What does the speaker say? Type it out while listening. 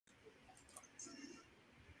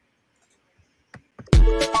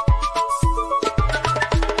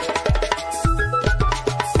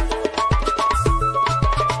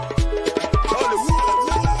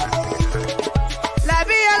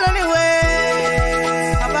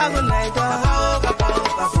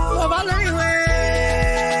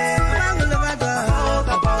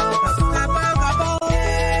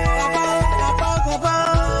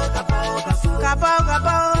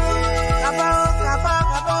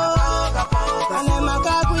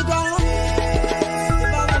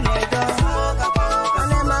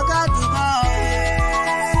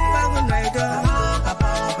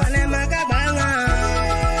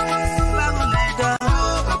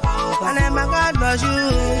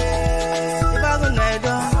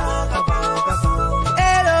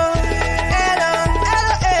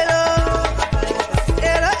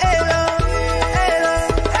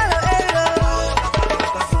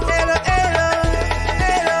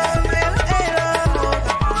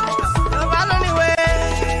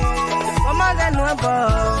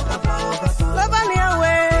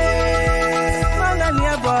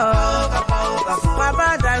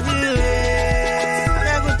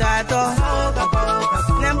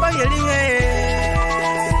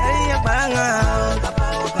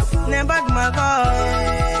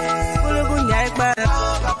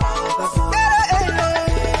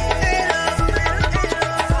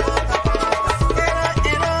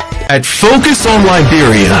At Focus on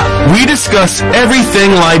Liberia, we discuss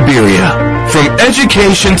everything Liberia, from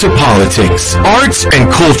education to politics, arts and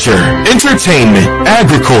culture, entertainment,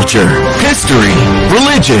 agriculture, history,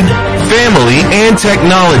 religion, family, and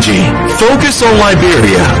technology. Focus on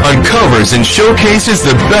Liberia uncovers and showcases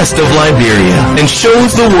the best of Liberia and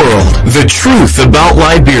shows the world the truth about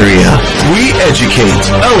Liberia. We educate,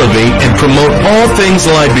 elevate, and promote all things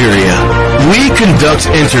Liberia. We conduct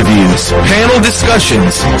interviews, panel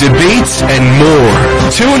discussions, debates, and more.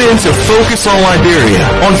 Tune in to Focus on Liberia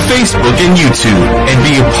on Facebook and YouTube and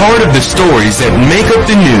be a part of the stories that make up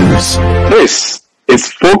the news. This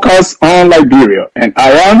is Focus on Liberia, and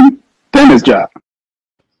I am Dennis Ja.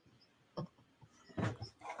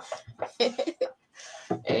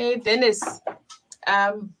 Hey, Dennis.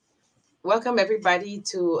 Welcome everybody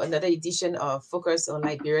to another edition of Focus on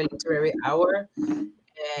Liberia Literary Hour.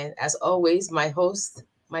 And as always, my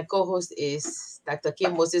co-host is Dr.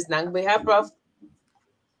 Kim Moses Nagbe. Hi, Prof.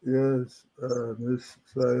 Yes, Miss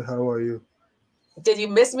Sai, how are you? Did you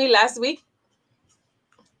miss me last week?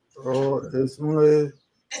 Oh, it's only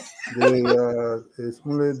the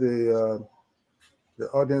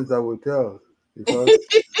audience that will tell, because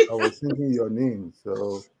I was thinking your name.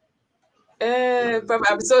 So, Prof,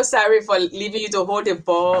 I'm so sorry for leaving you to hold the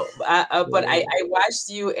ball, but I watched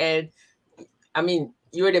you, and I mean,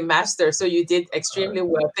 you were the master, so you did extremely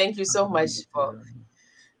well. Thank you so much for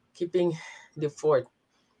keeping the fort.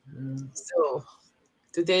 So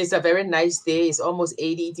today is a very nice day. It's almost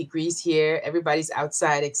 80 degrees here. Everybody's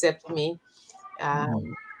outside except me.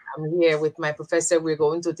 I'm here with my professor. We're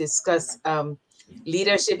going to discuss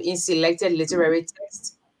leadership in selected literary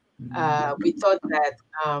texts. We thought that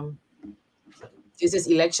this is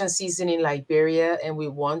election season in Liberia, and we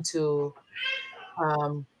want to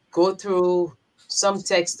go through some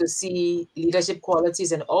texts to see leadership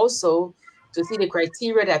qualities and also to see the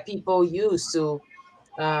criteria that people use to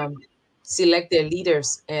select their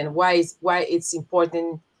leaders and why it's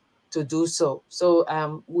important to do so. So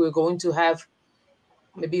we're going to have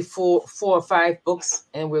maybe four or five books,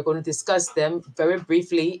 and we're going to discuss them very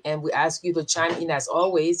briefly, and we ask you to chime in as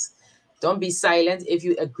always. Don't be silent. If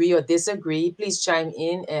you agree or disagree, please chime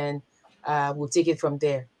in, and we'll take it from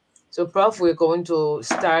there. So, Prof, we're going to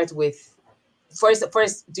start with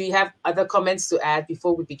first. Do you have other comments to add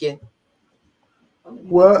before we begin?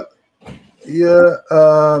 Well, yeah.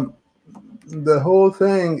 The whole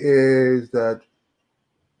thing is that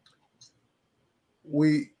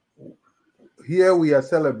we are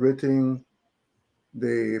celebrating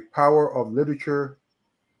the power of literature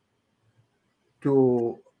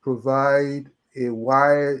to provide a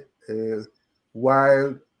wide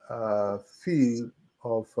field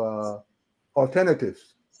of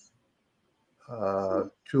alternatives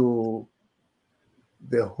to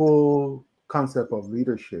the whole concept of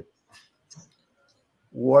leadership,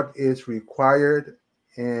 what is required,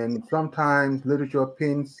 and sometimes literature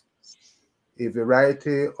paints a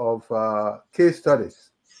variety of case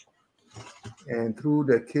studies, and through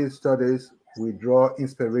the case studies we draw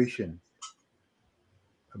inspiration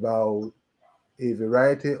about a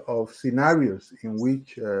variety of scenarios in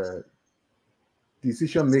which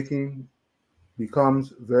decision making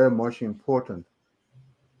becomes very much important.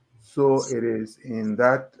 So it is in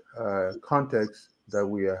that context that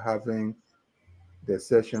we are having the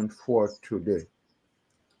session for today.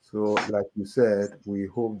 So like you said, we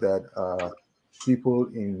hope that people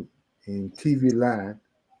in TV land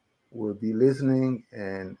will be listening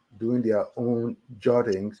and doing their own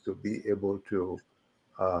jottings to be able to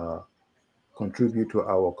contribute to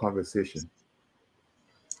our conversation.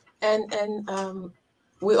 And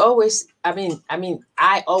we always,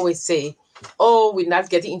 I always say, oh, we're not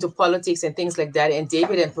getting into politics and things like that. And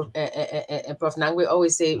David and Prof. Nagbe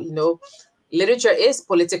always say, literature is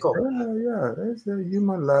political. Yeah, it's a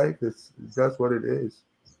human life. It's just what it is.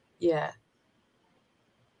 Yeah.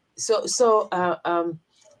 So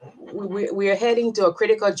we are heading to a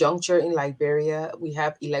critical juncture in Liberia. We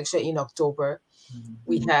have election in October.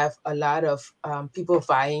 We have a lot of people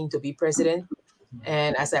vying to be president.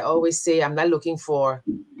 And as I always say, I'm not looking for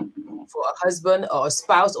a husband or a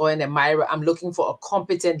spouse or an admirer. I'm looking for a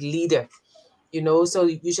competent leader. So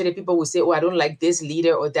usually people will say, oh, I don't like this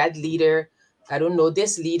leader or that leader. I don't know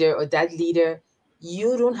this leader or that leader.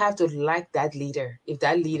 You don't have to like that leader if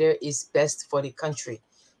that leader is best for the country.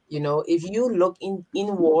 If you look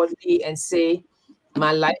inwardly and say,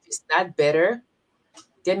 my life is not better,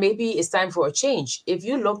 then maybe it's time for a change. If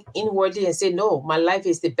you look inwardly and say, no, my life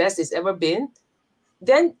is the best it's ever been,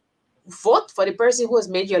 then vote for the person who has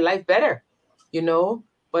made your life better.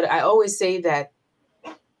 But I always say that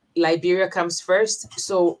Liberia comes first.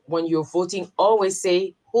 So when you're voting, always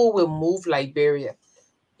say who will move Liberia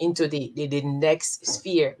into the next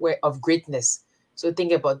sphere of greatness. So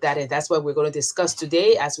think about that. And that's what we're going to discuss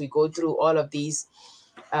today as we go through all of these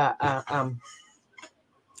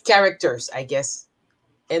characters, I guess.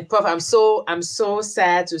 And Prof, I'm so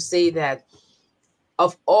sad to say that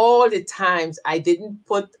of all the times I didn't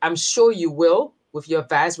put, I'm sure you will, with your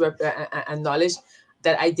vast knowledge,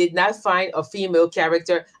 that I did not find a female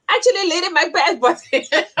character. Actually, Lady Macbeth,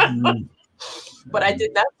 but I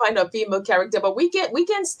did not find a female character. But we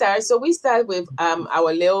can start. So we start with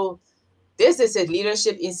our little. This is a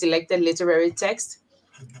leadership in selected literary text.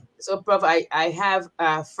 So, Prof, I have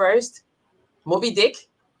first Moby Dick,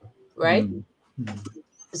 right?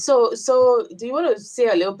 So do you want to say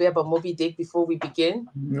a little bit about Moby Dick before we begin?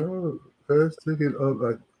 No, let's take it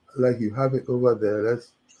up like you have it over there.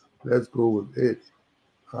 Let's go with it.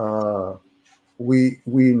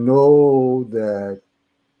 We know that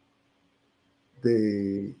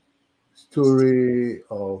the story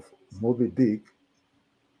of Moby Dick,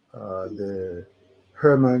 the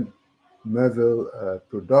Herman Melville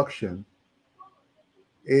production,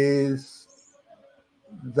 is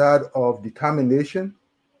that of determination,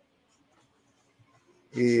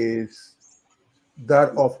 is that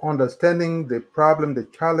of understanding the problem, the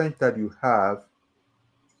challenge that you have,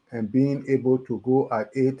 and being able to go at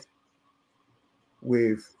it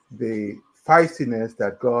with the feistiness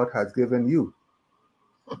that God has given you.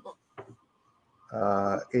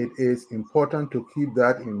 It is important to keep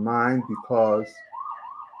that in mind because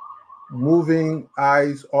moving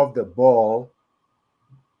eyes off the ball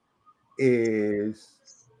is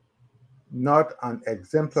not an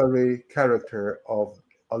exemplary character of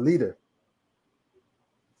a leader.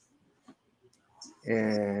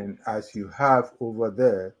 And as you have over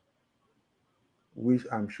there, which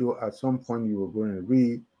I'm sure at some point you are going to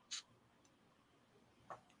read,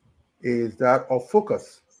 is that of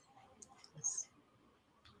focus.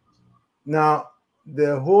 Now,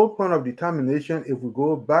 the whole point of determination, if we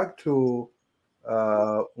go back to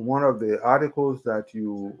one of the articles that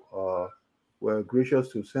you were gracious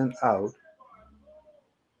to send out,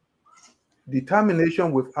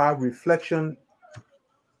 determination without reflection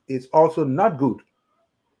is also not good.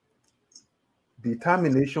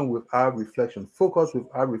 Determination without reflection, focus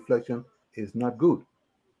without reflection is not good.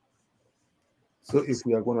 So if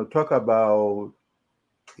we are going to talk about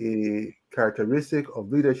a characteristic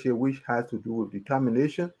of leadership which has to do with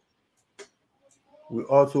determination, we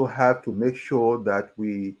also have to make sure that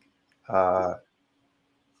we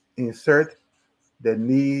insert the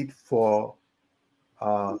need for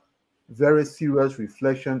very serious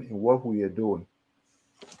reflection in what we are doing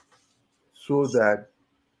so that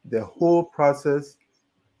the whole process,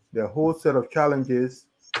 the whole set of challenges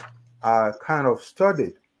are kind of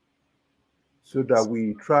studied so that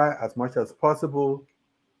we try as much as possible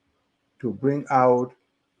to bring out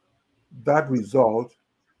that result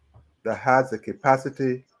that has the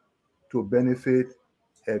capacity to benefit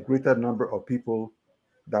a greater number of people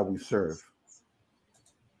that we serve.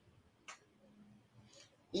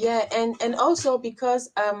 Yeah, and also because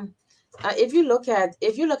if you look at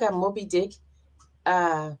Moby Dick,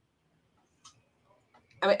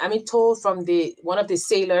 told from one of the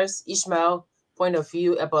sailors Ishmael point of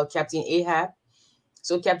view about Captain Ahab.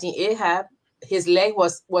 So Captain Ahab, his leg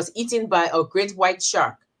was eaten by a great white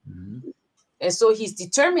shark, and so he's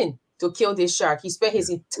determined to kill this shark. He spent his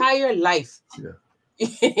entire life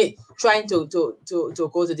trying to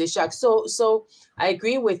go to this shark. So I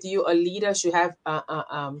agree with you. A leader should have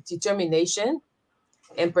determination,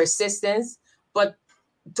 and persistence, but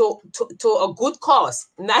to a good cause,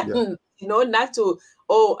 not not to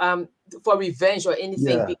for revenge or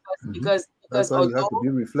anything, Yeah. because That's why you have to although be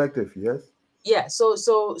reflective. Yes. yeah,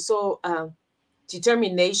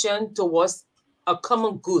 determination towards a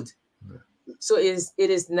common good. So it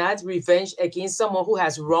is not revenge against someone who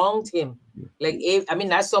has wronged him. Like I mean,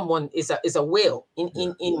 that someone is a whale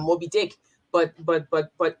in Moby Dick, but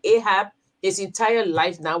Ahab, his entire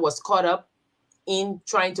life now was caught up in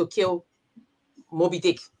trying to kill Moby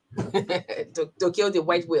Dick, to kill the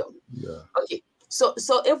white whale. Yeah. Okay, so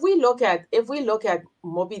if we look at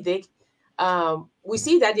Moby Dick, we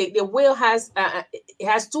see that the whale has it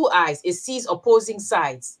has two eyes. It sees opposing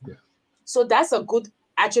sides. Yeah. So that's a good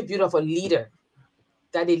attribute of a leader,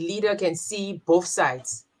 that a leader can see both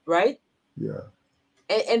sides, right? Yeah.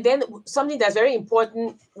 And then something that's very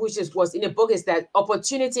important, which was in the book, is that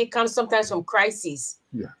opportunity comes sometimes from crises.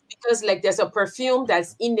 Yeah. Because like there's a perfume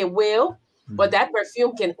that's in the whale, but that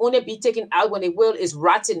perfume can only be taken out when the whale is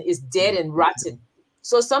rotten, is dead and rotten.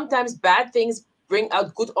 So sometimes bad things bring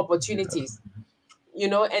out good opportunities, you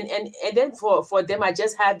know. And then for them, I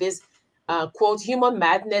just had this quote: human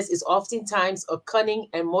madness is oftentimes a cunning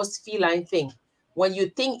and most feline thing. When you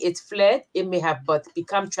think it's fled, it may have but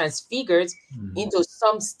become transfigured into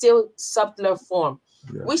some still subtler form.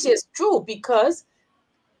 Which is true, because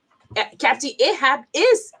Captain Ahab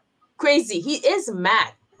is crazy. He is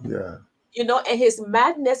mad. Yeah. You know, and his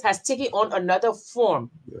madness has taken on another form.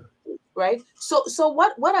 Yeah. Right. So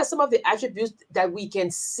what are some of the attributes that we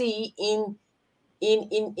can see in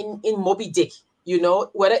Moby Dick? You know,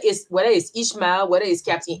 whether it's Ishmael, whether it's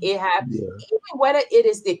Captain Ahab, even whether it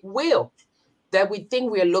is the will that we think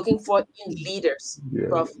we are looking for in leaders. Yeah.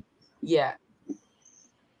 Prof. Yeah.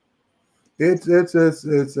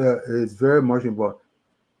 It's very much important.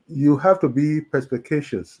 You have to be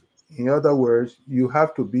perspicacious. In other words, you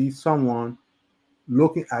have to be someone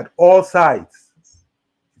looking at all sides.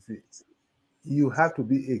 You see, you have to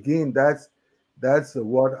be, again, that's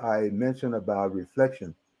what I mentioned about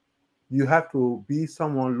reflection. You have to be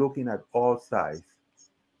someone looking at all sides.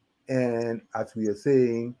 And as we are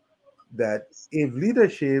saying, that if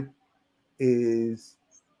leadership is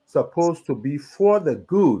supposed to be for the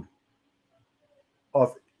good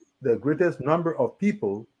of the greatest number of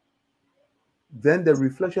people, then the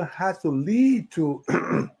reflection has to lead to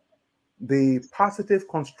the positive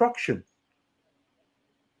construction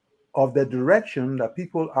of the direction that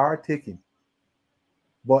people are taking.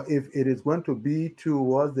 But if it is going to be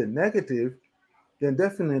towards the negative, then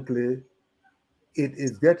definitely it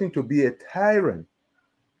is getting to be a tyrant.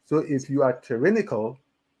 So if you are tyrannical,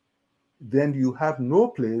 then you have no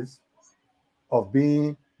place of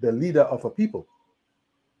being the leader of a people.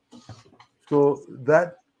 So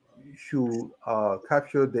that should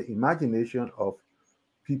capture the imagination of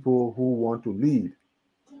people who want to lead,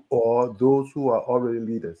 or those who are already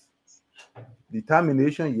leaders.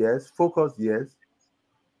 Determination, yes. Focus, yes.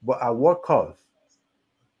 But at what cost?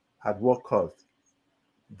 At what cost?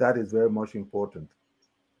 That is very much important.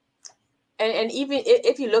 And even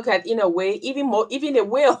if you look at, in a way, even the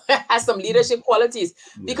whale has some leadership qualities,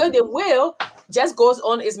 because the whale just goes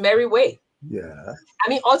on its merry way. Yeah. I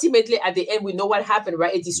mean, ultimately at the end we know what happened,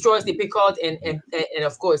 right? It destroys the Picard and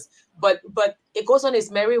of course, but it goes on its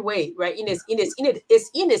merry way, right? It's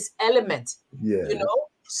in its element. Yeah. You know,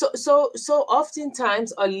 so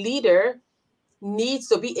oftentimes a leader needs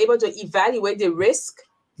to be able to evaluate the risk.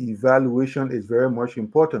 Evaluation is very much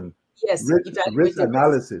important. Yes, Risk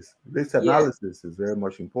analysis. Risk analysis is very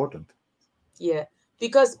much important. Yeah,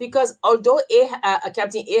 because although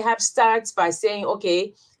Captain Ahab starts by saying,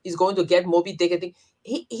 okay, he's going to get Moby Dick, I think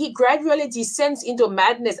he gradually descends into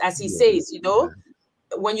madness, as he says, you know.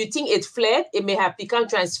 When you think it fled, it may have become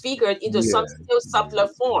transfigured into some still subtler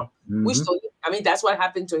form, which I mean, that's what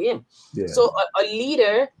happened to him. So a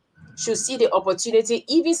leader should see the opportunity,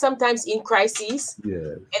 even sometimes in crises,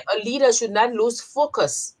 and a leader should not lose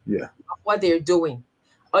focus of what they're doing.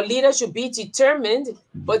 A leader should be determined,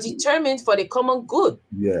 but determined for the common good.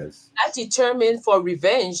 Yes. Not determined for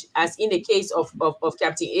revenge, as in the case of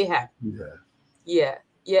Captain Ahab. Yeah.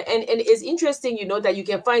 And it's interesting, you know, that you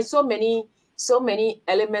can find so many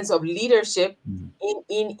elements of leadership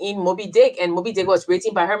in Moby Dick. And Moby Dick was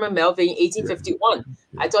written by Herman Melville in 1851.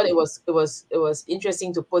 I thought it was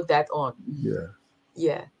interesting to put that on.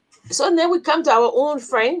 Yeah. So then we come to our own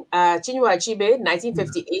friend, Chinua Achebe,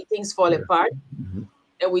 1958, Things Fall Apart.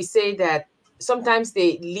 And we say that sometimes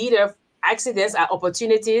the leader accidents are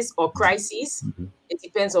opportunities or crises. It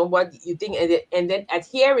depends on what you think. And then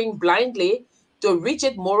adhering blindly to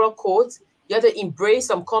rigid moral codes You have to embrace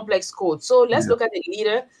some complex code. So let's look at the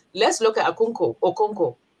leader. Let's look at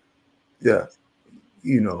Okonko. Yeah.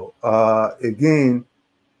 Again,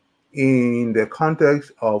 in the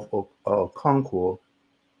context of Okonkwo,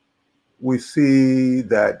 we see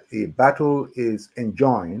that a battle is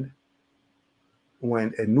enjoined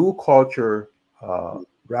when a new culture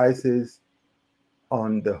rises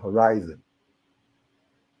on the horizon.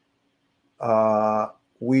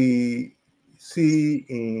 We see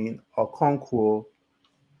in Okonkwo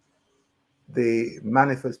the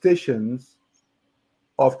manifestations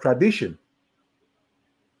of tradition,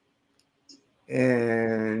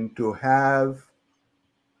 and to have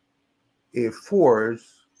a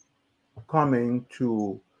force coming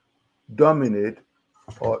to dominate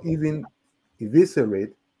or even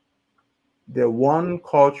eviscerate the one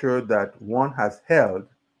culture that one has held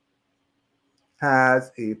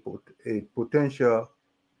has a potential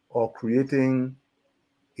of creating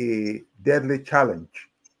a deadly challenge.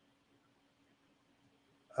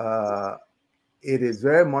 It is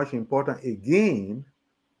very much important, again,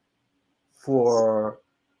 for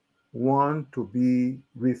one to be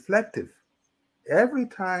reflective. Every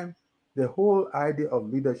time, the whole idea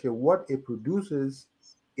of leadership, what it produces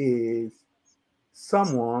is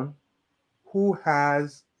someone who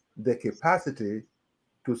has the capacity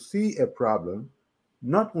to see a problem,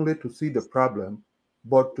 not only to see the problem,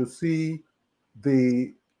 but to see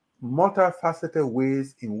the multifaceted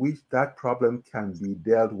ways in which that problem can be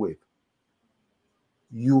dealt with.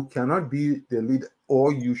 You cannot be the leader,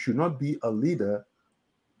 or you should not be a leader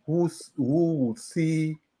who would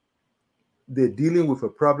see the dealing with a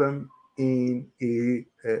problem in a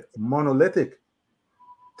monolithic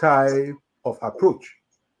type of approach.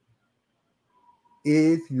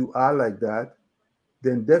 If you are like that,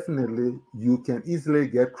 then definitely you can easily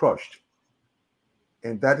get crushed.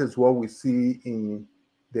 And that is what we see in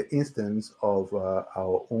the instance of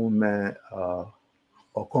our own man,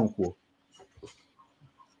 Okonkwo.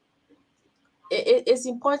 It's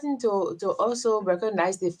important to also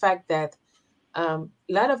recognize the fact that a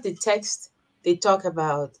lot of the text they talk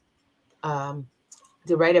about,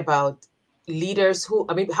 they write about leaders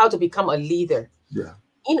how to become a leader. Yeah.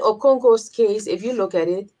 In Okonkwo's case, if you look at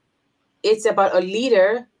it, it's about a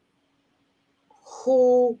leader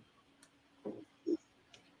who,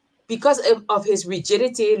 because of his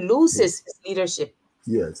rigidity, loses his leadership.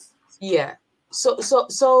 Yes. Yeah. So we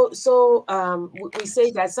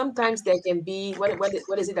say that sometimes there can be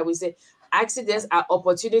what is it that we say? Accidents are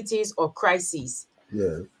opportunities or crises.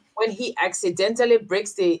 Yes. When he accidentally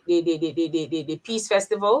breaks the peace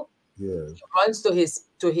festival, Yes. he runs to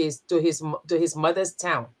his mother's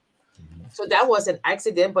town. So that was an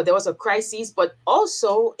accident, but there was a crisis. But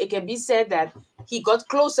also, it can be said that he got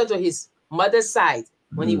closer to his mother's side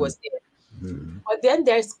when he was there. But then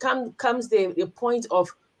comes the point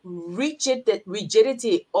of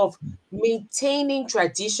rigidity of maintaining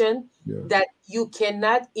tradition, that you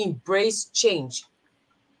cannot embrace change.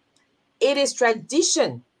 It is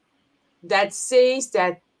tradition that says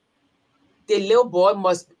that the little boy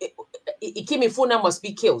Ikimifuna must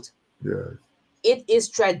be killed. Yes. It is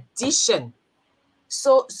tradition.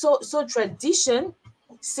 So tradition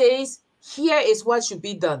says here is what should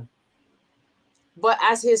be done. But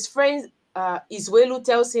as his friend Iswelu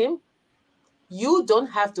tells him, you don't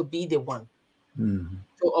have to be the one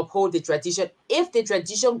to uphold the tradition if the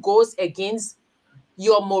tradition goes against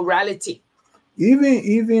your morality.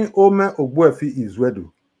 Even Ome Ogbuefi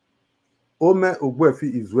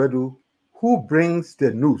Izwedu, who brings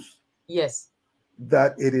the news Yes.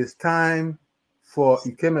 that it is time for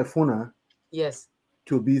Ikemefuna Yes.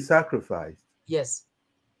 to be sacrificed. Yes.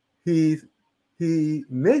 He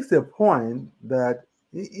makes a point that,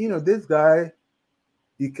 this guy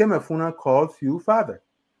Ikemefuna calls you father.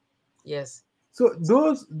 Yes. So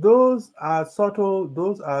those are subtle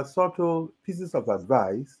pieces of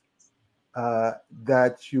advice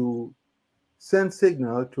that you send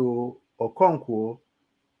signal to Okonkwo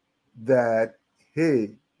that,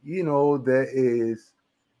 hey, there is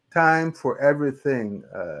time for everything.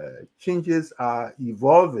 Changes are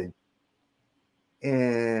evolving,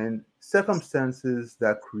 and circumstances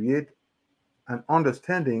that create an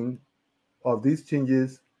understanding of these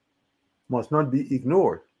changes must not be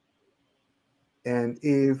ignored. And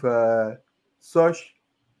if such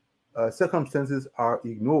circumstances are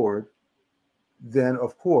ignored, then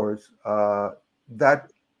of course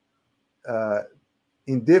that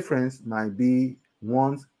indifference might be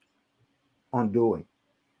one's undoing.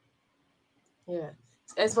 Yeah.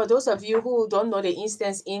 As for those of you who don't know the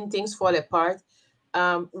instance in Things Fall Apart,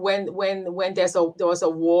 when there was a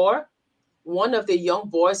war, one of the young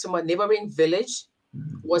boys from a neighboring village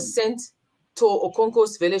was sent to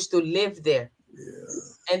Okonko's village to live there.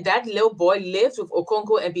 Yeah. And that little boy lived with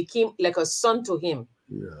Okonko and became like a son to him.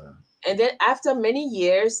 Yeah. And then after many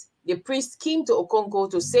years, the priest came to Okonko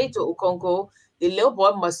to say to Okonko, the little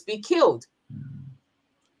boy must be killed.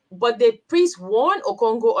 But the priest warned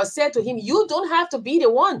Okonko or said to him, you don't have to be the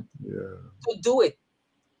one to do it.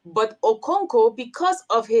 But Okonko, because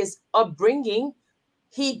of his upbringing,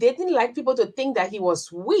 he didn't like people to think that he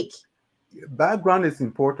was weak. Background is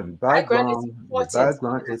important. Background is The important.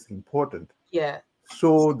 background is important. Yeah.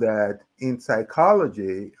 So that in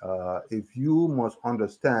psychology, if you must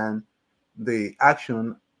understand the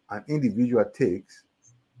action an individual takes,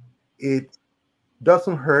 it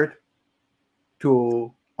doesn't hurt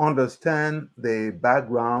to understand the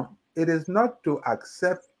background. It is not to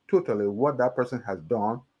accept totally what that person has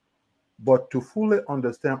done, but to fully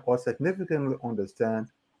understand or significantly understand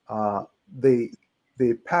uh, the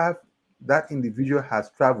the path that individual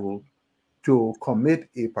has traveled to commit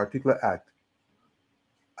a particular act.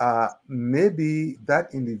 Maybe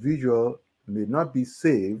that individual may not be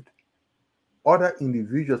saved. Other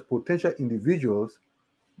individuals, potential individuals,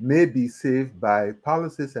 may be saved by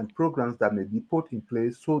policies and programs that may be put in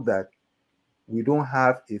place so that we don't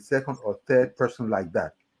have a second or third person like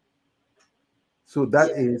that. So that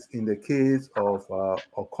Yeah. is in the case of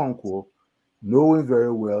Okonkwo, knowing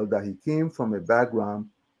very well that he came from a background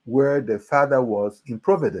where the father was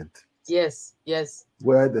improvident, Yes. Yes.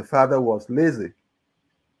 where the father was lazy,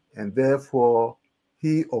 and therefore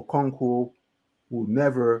he, Okonkwo, would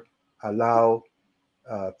never allow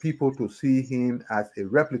people to see him as a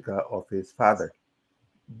replica of his father.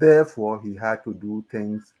 Therefore, he had to do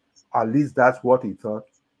things, at least that's what he thought,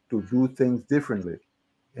 to do things differently.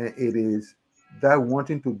 And it is that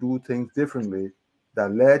wanting to do things differently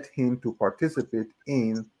that led him to participate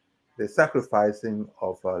in the sacrificing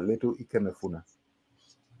of little Ikemefuna.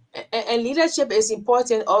 And leadership is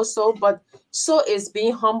important also, but so is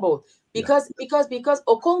being humble, Yeah. because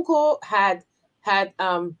Okonko had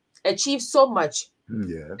achieved so much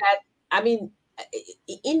Yeah. that, I mean,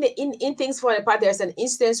 in things for the part, there's an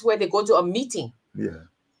instance where they go to a meeting, Yeah.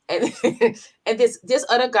 and and this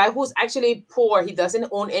other guy who's actually poor, he doesn't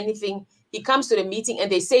own anything, he comes to the meeting and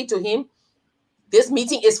they say to him, this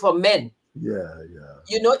meeting is for men, Yeah.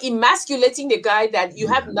 Yeah. emasculating the guy that you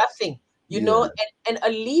have Yeah. nothing, Yeah. and a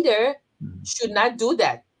leader Mhm. should not do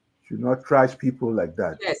that. Should not trash people like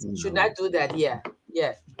that. Yes, should not do that. Yeah,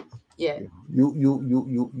 yeah, yeah,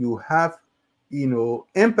 You have,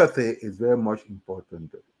 empathy is very much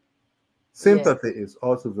important. yeah, Sympathy is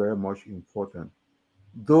also very much important.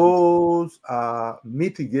 Those are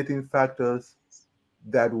mitigating factors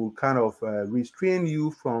that will kind of restrain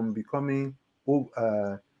you from becoming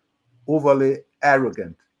overly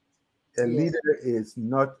arrogant. A yes, leader is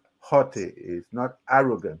not haughty, is not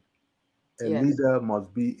arrogant. A yes, leader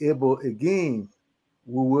must be able, again,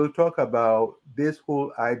 we will talk about this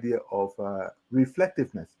whole idea of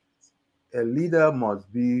reflectiveness. A leader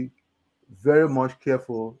must be very much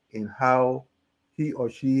careful in how he or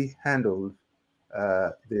she handles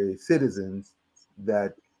the citizens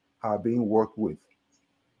that are being worked with.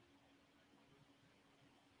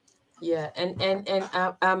 yeah, and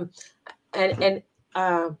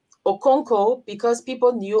Okonko, because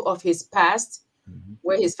people knew of his past, Mhm.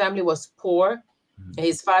 where his family was poor and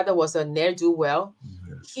his father was a ne'er do well,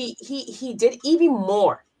 Mhm. he did even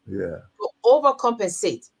more Yeah, to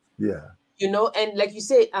overcompensate. yeah, And like you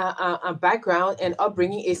say, background and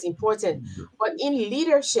upbringing is important, but in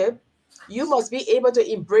leadership, you must be able to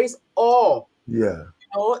embrace all. yeah,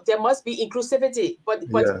 There must be inclusivity, but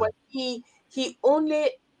yeah, he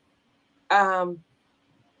only um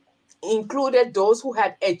included those who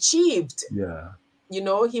had achieved. yeah,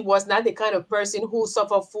 He was not the kind of person who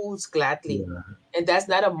suffer fools gladly, yeah, and that's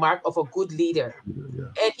not a mark of a good leader. yeah,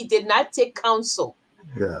 And he did not take counsel.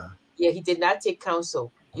 yeah. Yeah, he did not take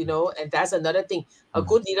counsel. And that's another thing. A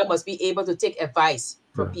good leader must be able to take advice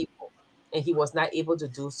from Yeah. people, and he was not able to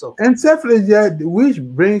do so. And selfless, yeah, which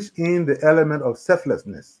brings in the element of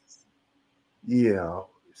selflessness. Yeah,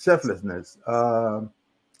 selflessness.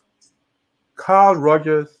 Carl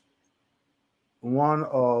Rogers, one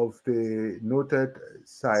of the noted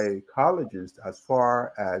psychologists, as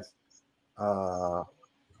far as uh,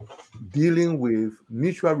 dealing with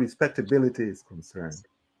mutual respectability is concerned,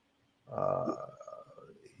 uh,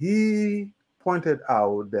 he pointed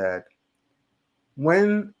out that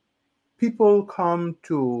when people come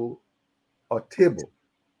to a table,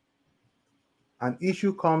 an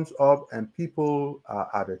issue comes up and people are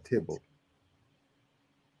at a table.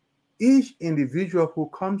 Each individual who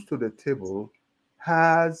comes to the table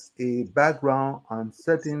has a background on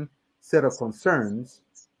certain set of concerns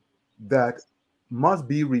that must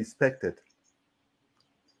be respected.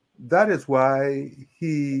 That is why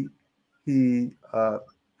he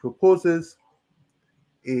proposes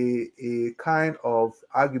a kind of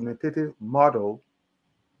argumentative model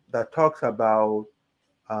that talks about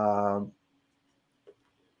um,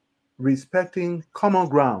 respecting common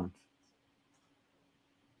ground.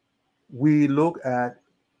 We look at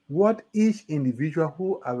what each individual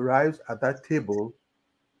who arrives at that table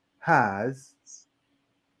has,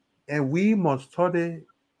 and we must study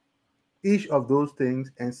each of those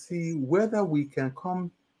things and see whether we can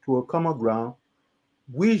come to a common ground,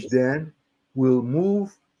 which then will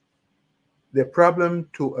move the problem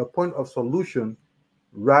to a point of solution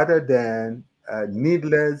rather than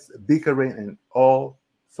needless bickering and all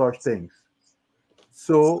such things.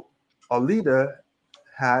 So a leader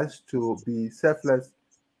has to be selfless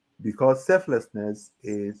because selflessness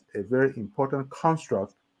is a very important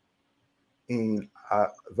construct in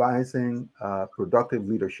advancing productive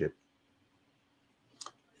leadership.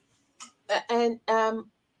 And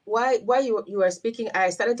while you were speaking, I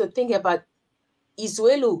started to think about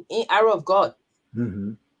Isuelu in Arrow of God.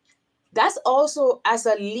 Mm-hmm. That's also as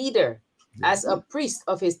a leader, as a priest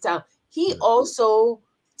of his town. He also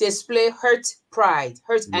display hurt pride,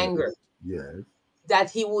 hurt Yes. anger, Yes. that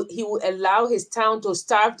he would allow his town to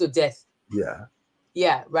starve to death. Yeah.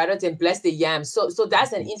 Yeah, rather than bless the yams. So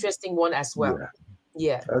that's an interesting one as well. Yeah.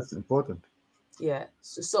 Yeah. That's important. Yeah.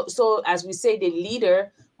 So as we say, the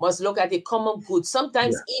leader must look at the common good.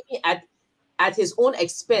 Sometimes even at his own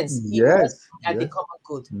expense, he must Yes. look at the Yes. common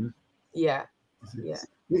good. Mhm. Yeah. Yeah.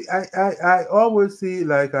 I always see,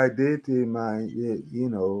 like I did in my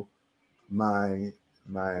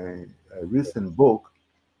my recent book,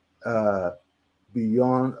 uh,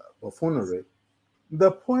 Beyond Buffoonery.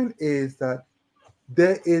 The point is that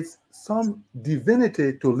there is some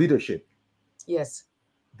divinity to leadership. Yes.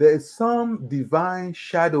 There is some divine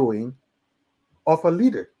shadowing of a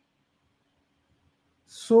leader,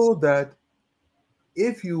 so that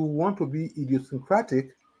if you want to be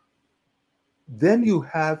idiosyncratic, then you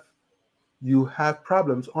have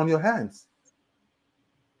problems on your hands.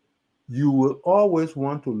 You will always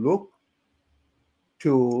want to look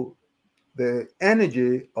to the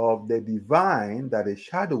energy of the divine that is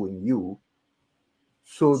shadowing you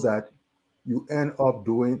so that you end up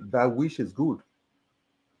doing that which is good.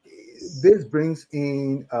 This brings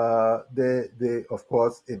in the of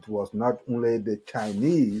course it was not only the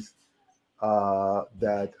Chinese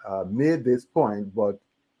that made this point, but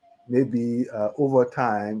maybe over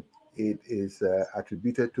time it is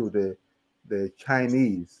attributed to the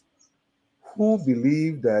Chinese who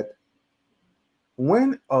believe that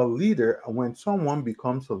when someone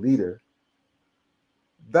becomes a leader,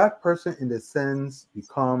 that person in a sense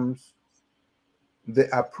becomes the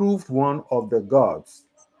approved one of the gods.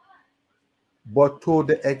 But to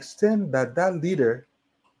the extent that that leader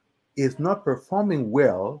is not performing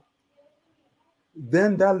well,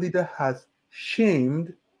 then that leader has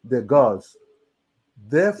shamed the gods.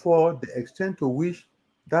 Therefore, the extent to which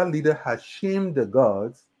that leader has shamed the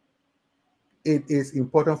gods, it is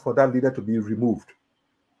important for that leader to be removed.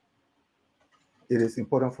 It is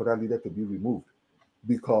important for that leader to be removed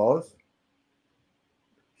because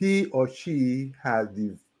he or she has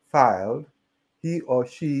defiled, he or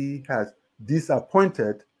she has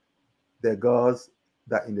disappointed the gods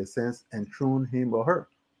that, in a sense, enthroned him or her.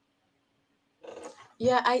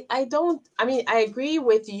 Yeah, I don't, I mean, I agree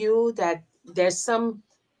with you that there's some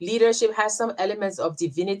leadership has some elements of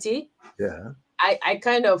divinity. Yeah. I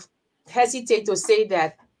kind of hesitate to say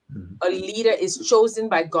that Mhm. a leader is chosen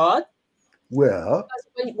by God. Well,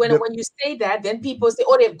 Because when, the, when you say that, then people say,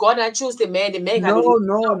 oh, they've God and choose the man can no, lead.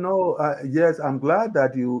 no, no. Yes, I'm glad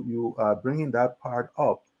that you are bringing that part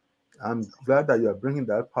up. I'm glad that you are bringing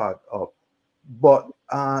that part up. But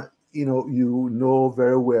you know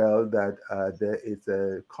very well that there is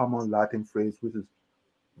a common Latin phrase which is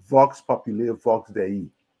 "vox populi, vox dei."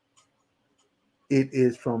 It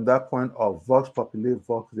is from that point of "vox populi,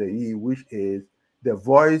 vox dei," which is the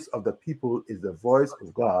voice of the people is the voice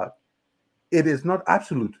of God. It is not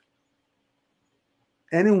absolute.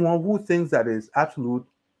 Anyone who thinks that it is absolute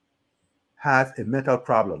has a mental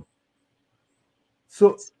problem.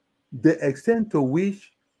 So, the extent to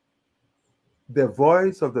which the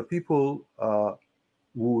voice of the people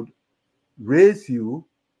would raise you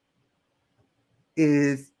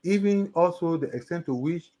is even also the extent to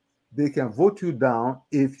which they can vote you down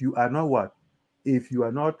if you are not what? If you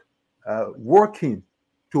are not working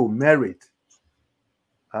to merit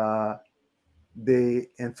uh, the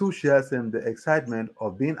enthusiasm, the excitement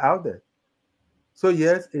of being out there. So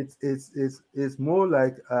yes, it's more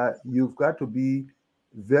like you've got to be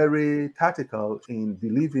very tactical in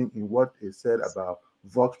believing in what is said about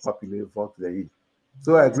vox populi, vox dei.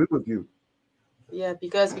 So I agree with you. Yeah,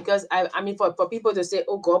 because I mean for people to say,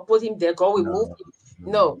 oh, God put him there, God will move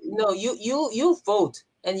No, him. No, you vote,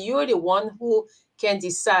 and you're the one who can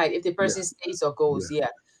decide if the yeah, person stays or goes. yeah.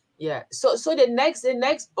 Yeah. So the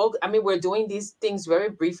next book, I mean, we're doing these things very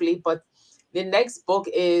briefly, but the next book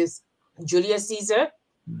is Julius Caesar.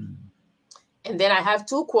 Mm. And then I have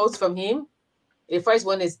two quotes from him. The first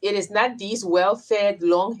one is, "It is not these well-fed,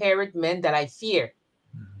 long-haired men that I fear,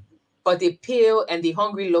 but the pale and the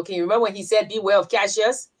hungry looking." Remember when he said, "Beware of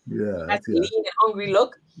Cassius"? He has Yes, a yeah, lean and hungry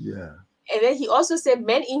look. yeah. And then he also said,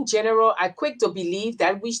 "Men in general are quick to believe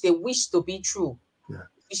that which they wish to be true," Yeah.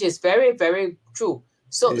 which is very, very true.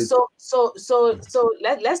 So, It, so, so, so, so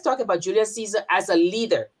let's talk about Julius Caesar as a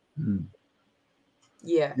leader. mm.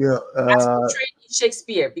 Yeah. Yeah, As portrayed in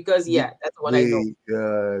Shakespeare, because the, that's the one I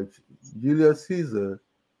know. Julius Caesar,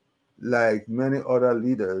 like many other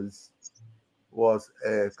leaders, was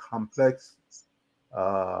a complex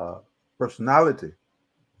uh, personality.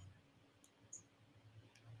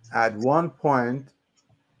 At one point,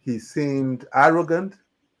 he seemed arrogant.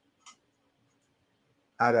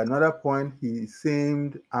 At another point, he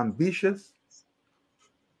seemed ambitious.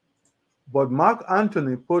 But Mark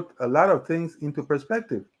Antony put a lot of things into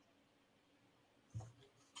perspective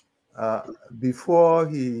uh, before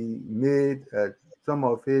he made some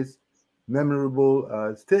of his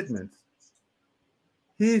memorable statements.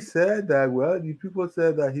 He said that, well, the people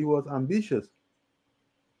said that he was ambitious,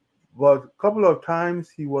 but a couple of times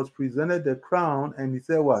he was presented the crown and he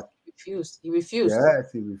said, what? He refused.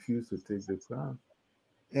 Yes, he refused to take the crown.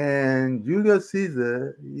 And Julius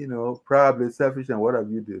Caesar, probably selfish and whatever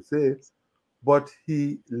you did say, but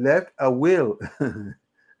he left a will.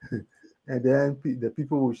 And then the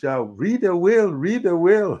people will shout, read the will, read the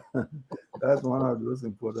will. That's one of those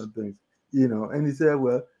important things, And he said,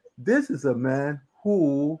 well, this is a man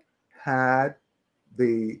who had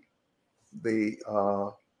the the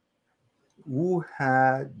who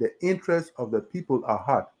had the interest of the people at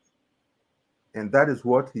heart, and that is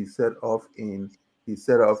what he set off in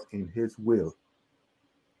his will.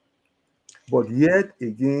 But yet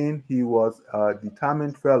again, he was a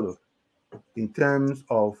determined fellow in terms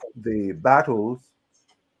of the battles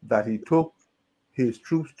that he took his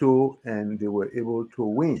troops to, and they were able to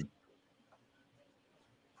win.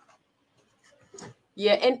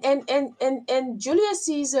 Yeah, and Julius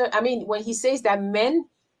Caesar, I mean, when he says that men,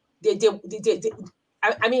 they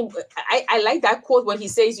I mean, I like that quote when he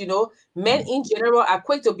says, men in general are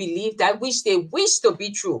quick to believe that which they wish to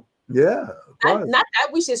be true. Yeah, of And course. not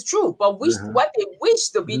that which is true, but wish Uh-huh. what they wish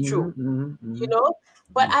to be Mm-hmm, true, mm-hmm, you know.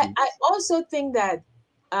 But mm-hmm. I also think that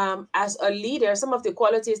as a leader, some of the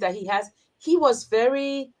qualities that he has, he was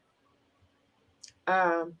very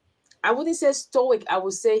um I wouldn't say stoic, I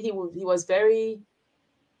would say he was very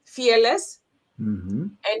fearless. Mm-hmm.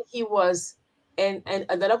 And he was and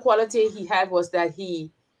another quality he had was that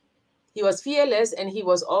he was fearless, and he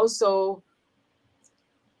was also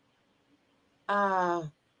uh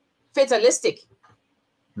fatalistic.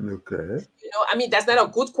 Okay. I mean, that's not a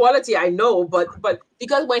good quality, I know, but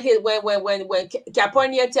because when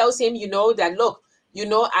Capernia tells him, that, look,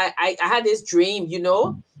 I had this dream, Yeah.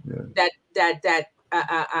 that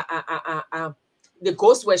the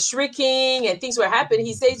ghosts were shrieking and things were happening.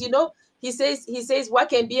 He says, he says, what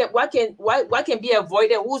can be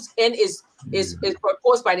avoided, whose end is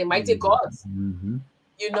proposed by the mighty gods, Mm-hmm.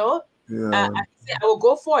 you know. Yeah. I say, I will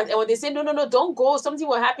go forth. And when they say, no, no, no, don't go, something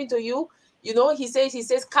will happen to you. He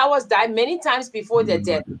says, cowards die many times before their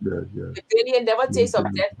death. Yeah. Yeah. The failure never tastes of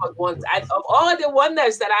death but once. And of all the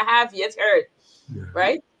wonders that I have yet heard, Yeah.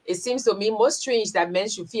 right? It seems to me most strange that men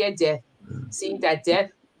should fear death, seeing that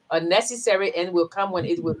death, a necessary end, will come when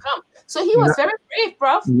it will come. So he was very brave,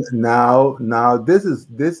 Prof. Now, this is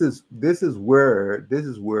where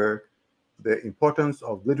the importance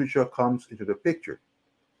of literature comes into the picture.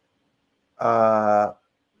 Uh,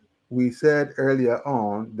 we said earlier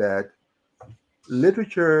on that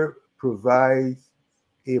literature provides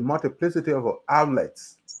a multiplicity of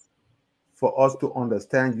outlets for us to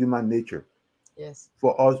understand human nature, Yes.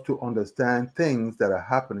 for us to understand things that are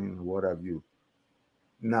happening and what have you.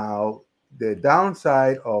 Now, the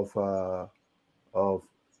downside of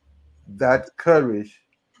that courage,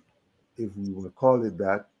 if we will call it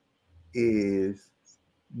that, is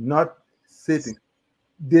not sitting.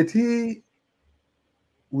 Did he?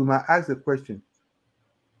 We might ask the question: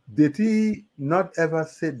 did he not ever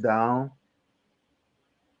sit down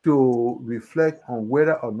to reflect on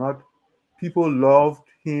whether or not people loved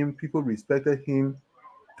him, people respected him,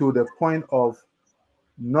 to the point of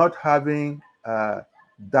not having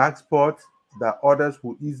dark spots that others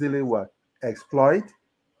will easily what? Exploit.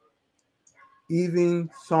 Even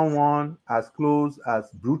someone as close as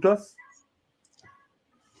Brutus,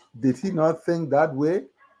 did he not think that way?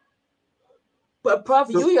 But Prof,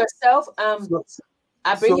 So, you yourself, so,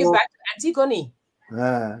 I bring you so back to Antigone,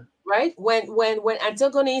 uh, right? When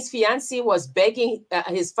Antigone's fiancé was begging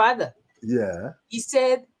his father, yeah. he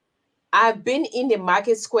said, "I've been in the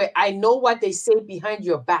market square. I know what they say behind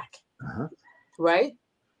your back, Uh-huh. right?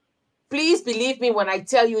 Please believe me when I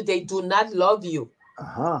tell you they do not love you."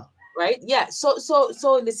 Uh-huh. Right? Yeah. So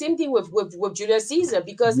the same thing with Julius Caesar,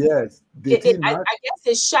 because Yes. Did he not? I guess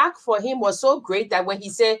the shock for him was so great that when he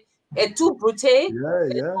said "et tu, Brute," et Yeah,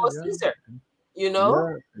 yeah, tu, yeah. Caesar, you know?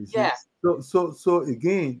 Yeah. You see. Yeah. So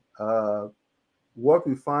again, what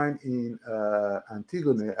we find in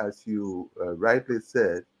Antigone, as you rightly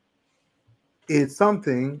said, is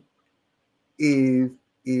something. If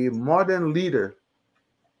a modern leader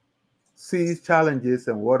sees challenges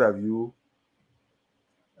and what have you,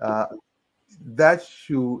 uh, that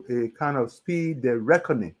should kind of speed the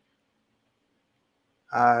reckoning.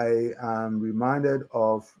 I am reminded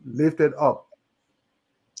of "Lifted Up"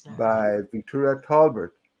 by Victoria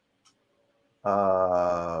Talbot,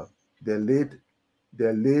 uh, the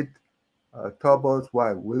late Talbot's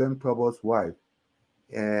wife, William Talbot's wife,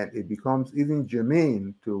 and it becomes even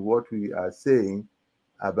germane to what we are saying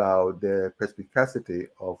about the perspicacity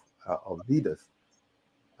of leaders.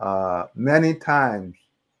 Many times,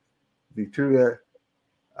 Victoria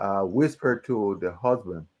whispered to the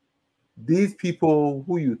husband, "These people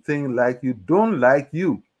who you think like you don't like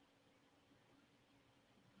you,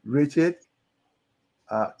 Richard.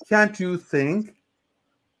 Can't you think?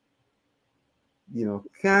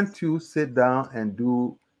 Can't you sit down and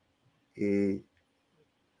do a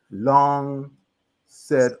long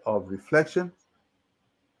set of reflection?"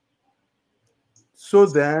 So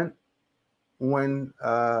then, when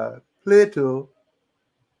Plato,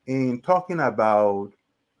 in talking about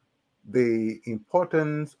the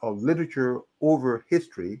importance of literature over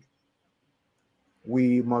history,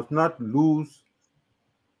 we must not lose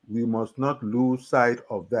sight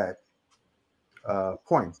of that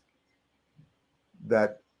point,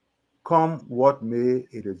 that come what may,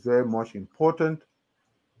 it is very much important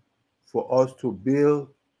for us to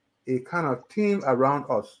build a kind of team around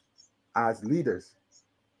us as leaders.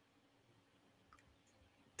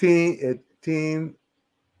 A team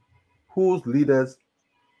whose leaders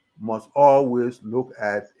must always look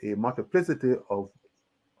at a multiplicity of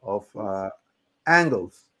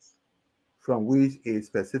angles from which a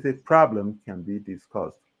specific problem can be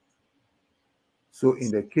discussed. So, in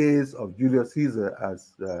the case of Julius Caesar,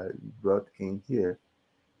 as brought in here,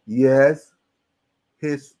 yes,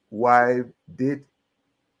 his wife did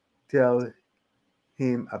tell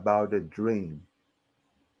him about the dream,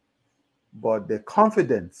 but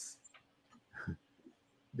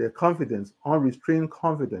unrestrained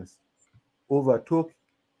confidence, overtook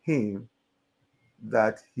him,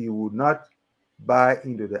 that he would not buy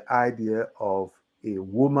into the idea of a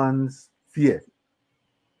woman's fear.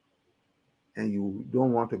 And you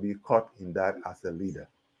don't want to be caught in that as a leader.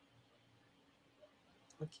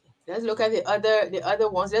 Okay. Let's look at the other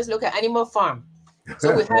ones. Let's look at Animal Farm.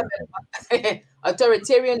 So we have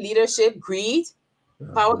authoritarian leadership, greed,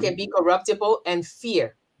 power can be corruptible, and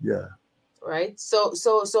fear. Yeah. Right. So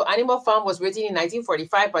Animal Farm was written in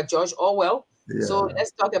 1945 by George Orwell. Yeah. So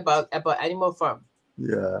let's talk about Animal Farm.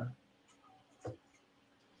 Yeah.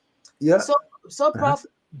 Yeah. So Prof,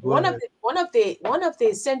 one of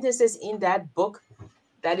the sentences in that book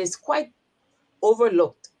that is quite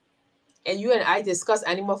overlooked, and you and I discussed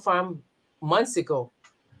Animal Farm months ago,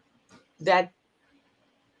 that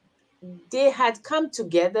they had come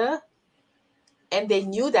together and they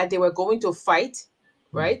knew that they were going to fight,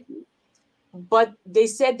 right? But they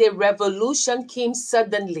said the revolution came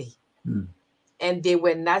suddenly and they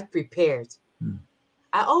were not prepared.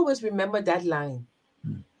 I always remember that line,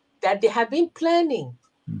 that they had been planning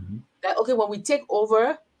that, okay, when we take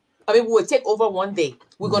over, we will take over one day.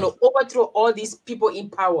 We're going to overthrow all these people in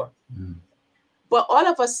power. But all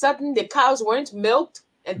of a sudden, the cows weren't milked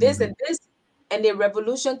and this and this, and the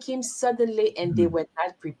revolution came suddenly and they were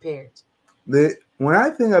not prepared. When I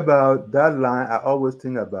think about that line, I always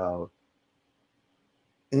think about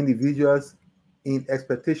individuals in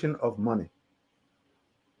expectation of money.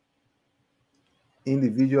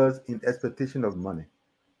 Individuals in expectation of money.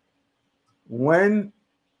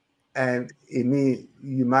 And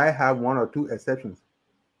you might have one or two exceptions,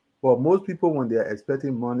 but most people, when they are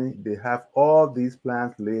expecting money, they have all these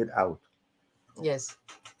plans laid out. Yes.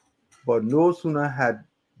 But no sooner had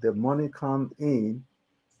the money come in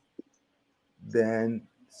than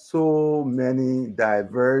so many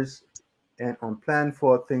diverse and unplanned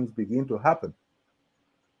for things begin to happen.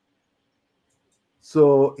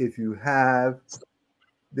 So if you have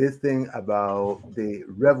this thing about the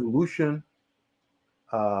revolution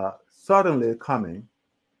suddenly coming,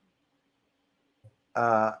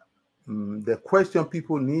 the question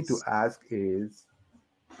people need to ask is,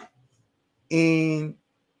 in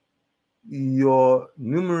your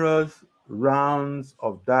numerous rounds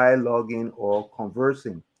of dialoguing or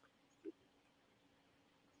conversing,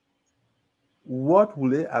 what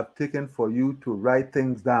will it have taken for you to write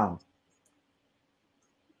things down?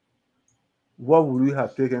 What would you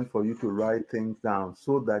have taken for you to write things down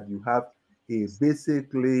so that you have a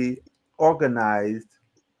basically organized,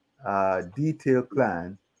 detailed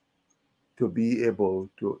plan to be able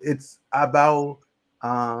to? It's about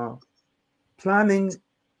planning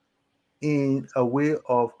in a way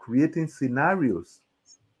of creating scenarios.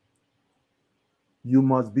 You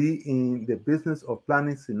must be in the business of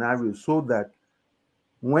planning scenarios so that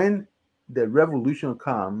when the revolution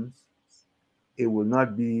comes, it will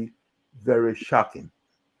not be very shocking.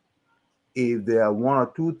 If there are one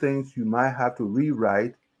or two things you might have to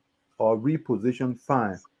rewrite or reposition,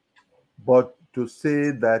 fine. But to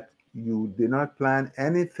say that you did not plan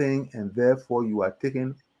anything and therefore you are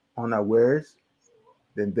taken unawares,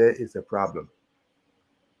 then there is a problem.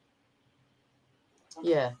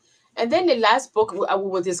 Yeah. And then the last book we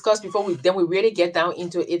will discuss before we really get down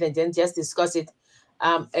into it and then just discuss it,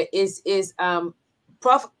 is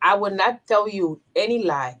Prof. I will not tell you any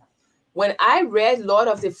lie. When I read Lord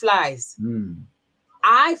of the Flies,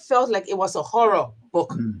 I felt like it was a horror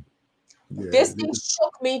book. Yeah. This thing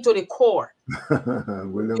shook me to the core.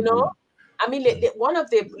 William You know, Booth. I mean, one of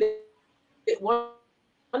the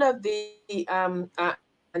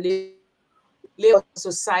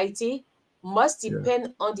society must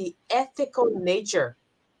depend on the ethical nature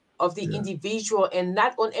of the individual and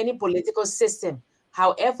not on any political system,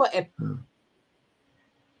 however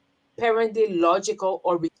apparently logical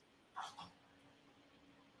or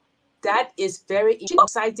that is very important.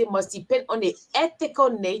 Society must depend on the ethical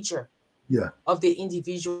nature of the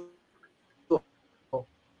individual.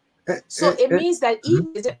 So it means that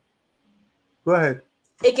even go ahead.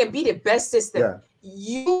 It can be the best system.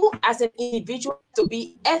 You as an individual to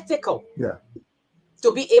be ethical.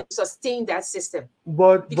 To be able to sustain that system.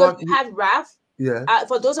 Because you had Raf.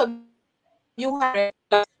 For those of you who have read,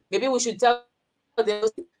 maybe we should tell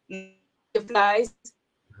those flies.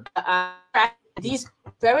 These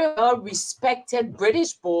very well respected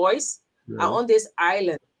British boys are on this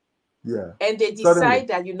island. And they decide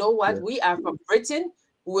that, you know what, we are from Britain,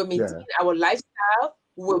 we will maintain our lifestyle,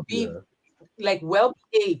 we will be like well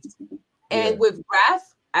behaved. And with Raf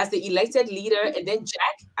as the elected leader, and then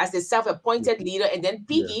Jack as the self-appointed leader, and then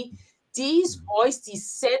Piggy, these boys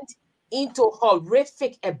descend into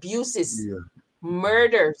horrific abuses,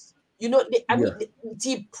 murders, you know,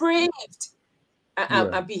 depraved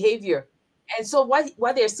behavior. And so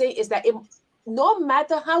what they're saying is that no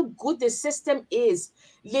matter how good the system is,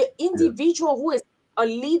 the individual who is a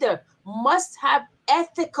leader must have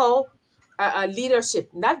ethical leadership,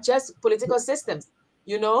 not just political systems.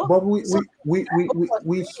 You know, but we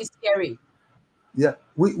really scary. Yeah,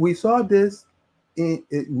 we saw this during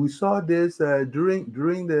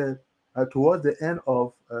the towards the end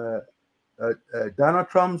of Donald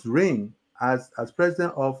Trump's reign as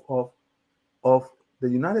president of the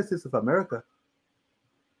United States of America.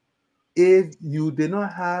 If you did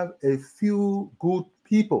not have a few good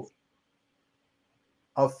people,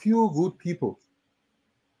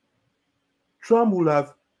 Trump would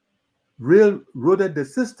have railroaded the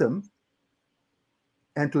system,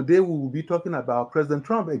 and today we will be talking about President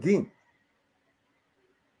Trump again.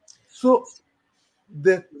 So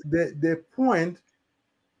the point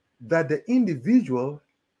that the individual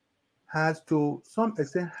has to some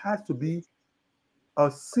extent has to be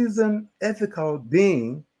a seasoned ethical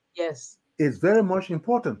being is very much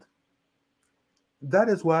important. That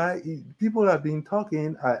is why people have been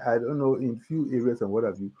talking, I don't know, in few areas and what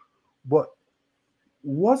have you, but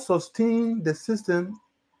what sustained the system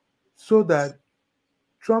so that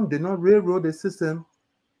Trump did not railroad the system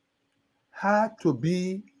had to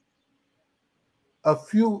be a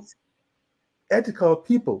few ethical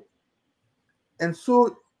people. And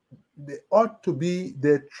so they ought to be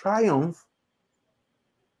the triumph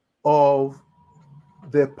of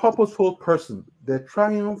the purposeful person, the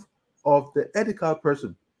triumph of the ethical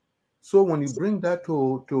person. So when you bring that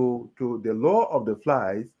to the law of the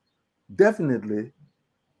flies, definitely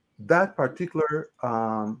that particular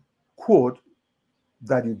quote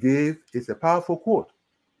that you gave is a powerful quote.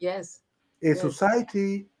 Yes. A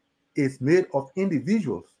society is made of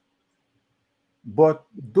individuals, but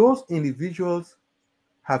those individuals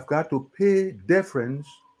have got to pay deference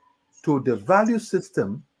to the value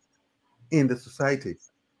system in the society.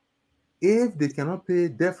 If they cannot pay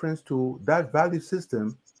deference to that value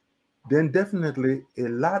system, then definitely a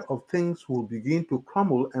lot of things will begin to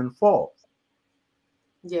crumble and fall.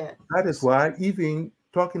 Yeah. That is why even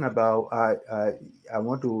talking about, I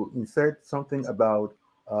want to insert something about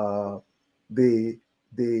the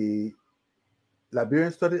the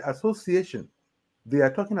Liberian Study Association. They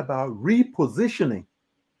are talking about repositioning.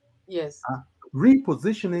 Yes. Uh,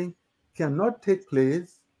 Repositioning cannot take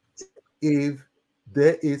place if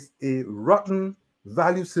there is a rotten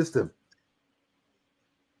value system.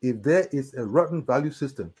 If there is a rotten value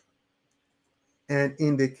system, and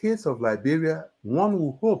in the case of Liberia, one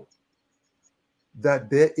will hope that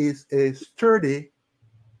there is a sturdy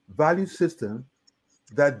value system,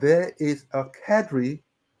 that there is a cadre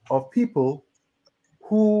of people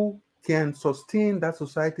who can sustain that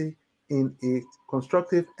society in a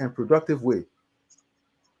constructive and productive way.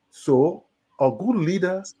 So, a good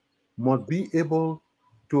leader must be able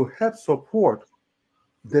to help support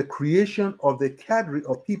the creation of the cadre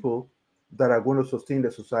of people that are going to sustain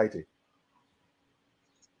the society.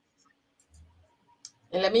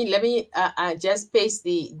 And let me just paste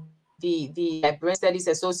the Liberian Studies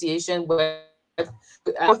Association web.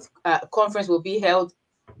 Conference will be held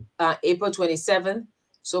April 27th.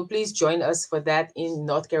 So please join us for that in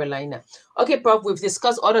North Carolina. Okay, Prof, we've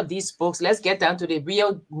discussed all of these books. Let's get down to the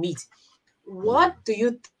real meat. What do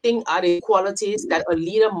you think are the qualities that a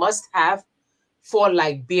leader must have for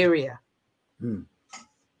Liberia? Hmm.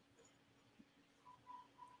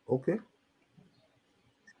 Okay.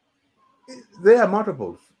 There are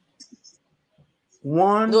multiples.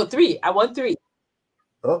 One, No, three. I want three.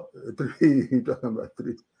 oh, three. You're talking about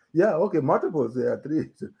three. Yeah, okay, multiples. There are three.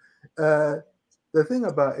 The thing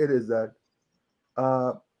about it is that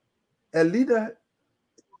uh, a leader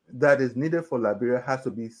that is needed for Liberia has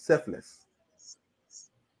to be selfless.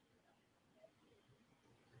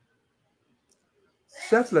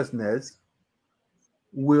 Selflessness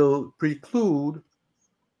will preclude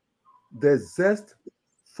the zest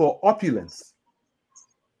for opulence,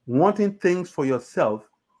 wanting things for yourself,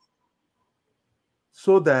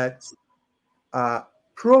 so that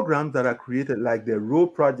programs that are created, like the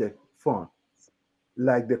Road Project Fund,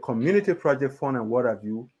 like the Community Project Fund, and what have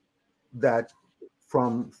you, that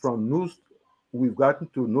from news we've gotten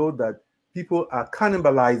to know that people are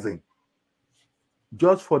cannibalizing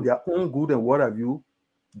just for their own good and what have you,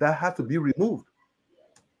 that has to be removed.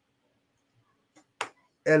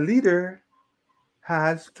 A leader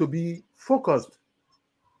has to be focused,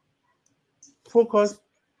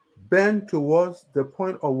 bent towards the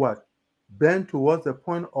point of what? Bent towards the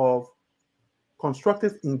point of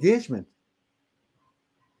constructive engagement.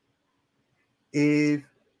 If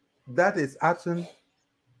that is absent,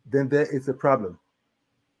 then there is a problem.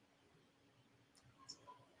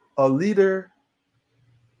 A leader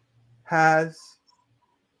has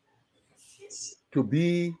to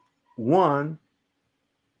be one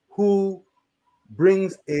who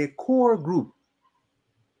brings a core group,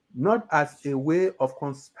 not as a way of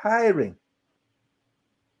conspiring,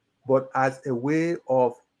 but as a way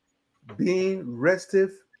of being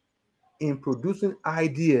restive in producing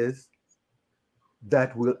ideas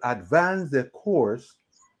that will advance the course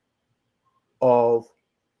of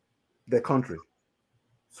the country.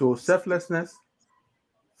 So selflessness,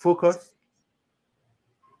 focus,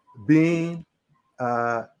 being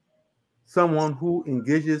someone who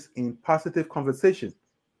engages in positive conversation,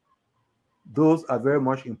 those are very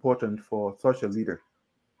much important for such a leader.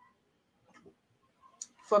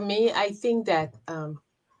 For me, I think that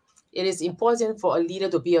it is important for a leader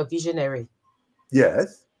to be a visionary.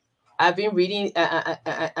 Yes. I've been reading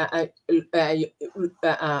Ban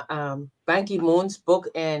Ki-moon's book,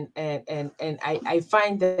 and I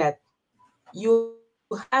find that you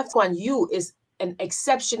have Kuan Yu is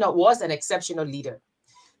was an exceptional leader.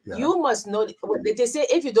 Yeah. You must know. They say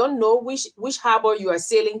if you don't know which harbor you are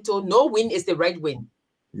sailing to, no wind is the right wind.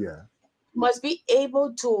 Yeah. You must be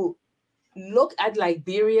able to look at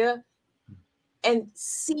Liberia and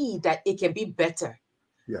see that it can be better.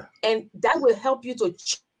 Yeah. And that will help you to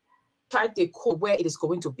chart the course where it is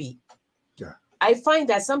going to be. Yeah. I find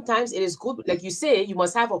that sometimes it is good, like you say, you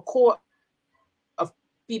must have a core of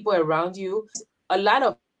people around you. A lot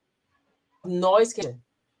of noise can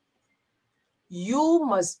you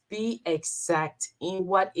must be exact in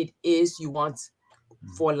what it is you want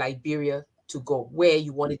for Liberia to go, where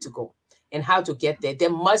you want it to go, and how to get there. There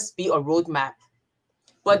must be a roadmap,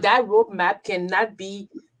 but that roadmap cannot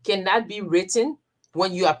be written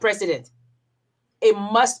when you are president. It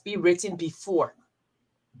must be written before.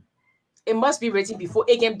 It must be written before.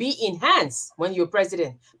 It can be enhanced when you're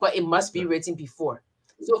president, but it must be written before.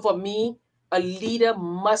 So for me, a leader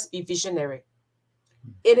must be visionary.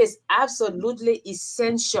 It is absolutely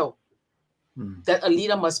essential that a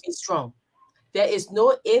leader must be strong. There is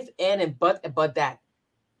no if, and but about that.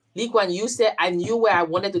 Lee Kuan Yew said, I knew where I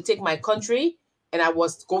wanted to take my country, and I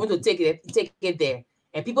was going to take it there.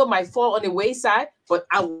 And people might fall on the wayside, but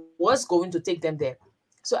I was going to take them there.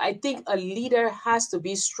 So I think a leader has to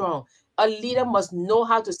be strong. A leader must know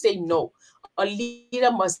how to say no. A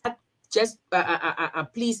leader must not just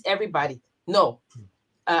please everybody. No.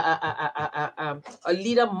 A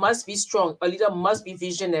leader must be strong. A leader must be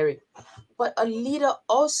visionary. But a leader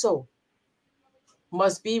also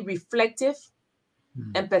must be reflective,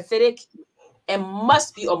 empathetic, and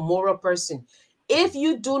must be a moral person. If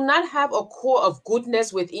you do not have a core of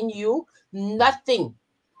goodness within you, nothing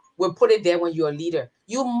will put it there when you're a leader.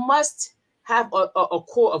 You must have a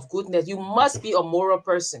core of goodness. You must be a moral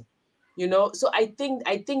person. You know, so I think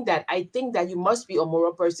that you must be a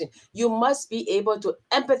moral person. You must be able to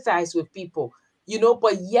empathize with people, you know,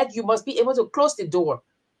 but yet you must be able to close the door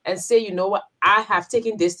and say, you know what, I have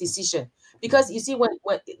taken this decision. Because you see, when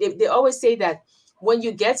they always say that when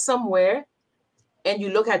you get somewhere and you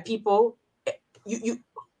look at people, you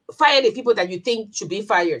fire the people that you think should be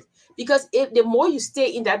fired. Because if the more you stay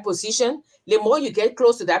in that position, the more you get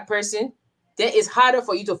close to that person, then it's harder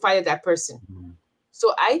for you to fire that person.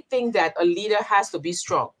 So I think that a leader has to be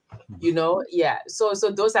strong, you know. Yeah. So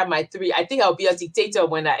those are my three. I think I'll be a dictator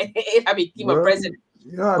when if I became a president.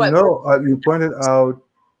 Yeah, But no, you pointed out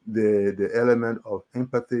the element of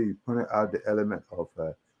empathy. You pointed out the element of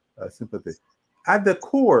sympathy. At the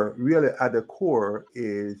core, really, at the core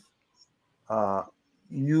is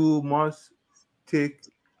you must take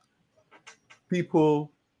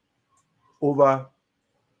people over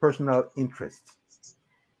personal interests.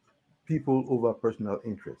 People over personal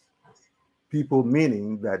interests. People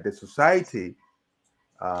meaning that the society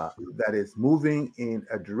that is moving in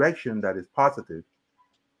a direction that is positive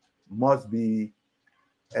must be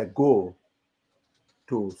a goal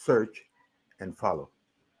to search and follow.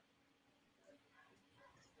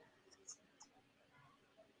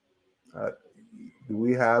 Uh, do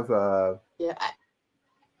we have yeah,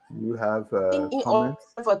 you have I think in order comments?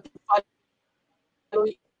 for people to follow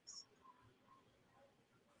you,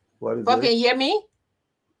 What is Prof, it? can you hear me?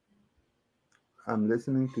 I'm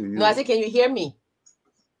listening to No, I you. said, can you hear me?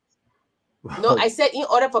 No, I said in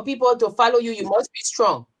order for people to follow you, you must be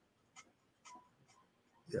strong.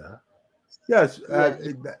 Yeah. Yes. Yeah.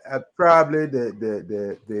 Probably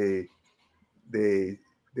the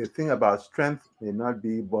thing about strength may not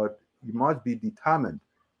be, but you must be determined.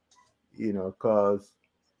 You know, because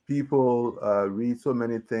people read so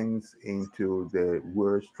many things into the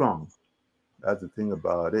word strong. That's the thing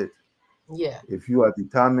about it. Yeah. If you are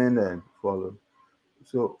determined and follow.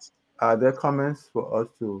 So, are there comments for us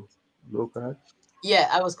to look at? Yeah,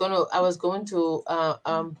 I was going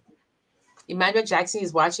to Emmanuel Jackson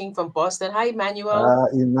is watching from Boston. Hi, Emmanuel.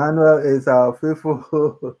 Emmanuel is our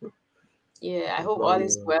faithful. Yeah, I hope all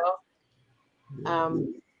is follower. well. Yeah.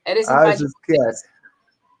 Edison Ours Paji. is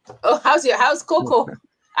cat. Oh, how's Coco?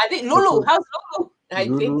 I think Lulu. How's Lulu? I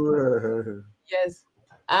think Zulu. yes.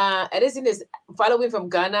 Edison is following from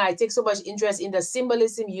Ghana. I take so much interest in the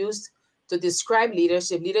symbolism used to describe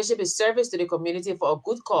leadership. Leadership is service to the community for a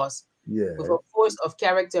good cause, with Yeah, a force of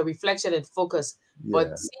character, reflection, and focus. But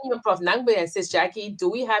yeah. Senior Prof Nagbe and Sis Jackie, do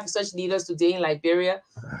we have such leaders today in Liberia?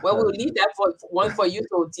 Well, we'll leave that for one for you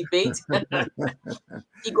to debate.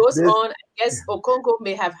 He goes This, on, I guess Okonko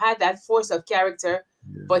may have had that force of character,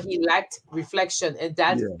 but he lacked reflection, and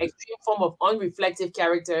that yeah, extreme form of unreflective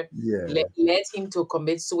character yeah, led him to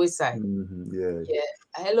commit suicide. yeah. Yeah.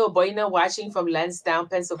 Hello, Boina, watching from Lansdowne,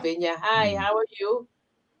 Pennsylvania. Hi, Mhm. how are you?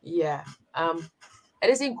 Yeah.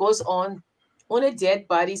 Anything goes on. Only dead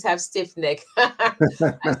bodies have stiff neck. I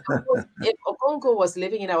suppose if Okonko was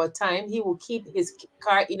living in our time, he would keep his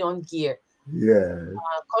car in on gear. Yeah,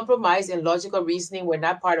 Compromise and logical reasoning were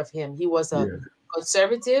not part of him. He was a yeah,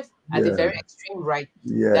 conservative at the yeah, very extreme right.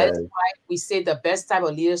 That is yeah, why we say the best type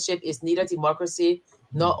of leadership is neither democracy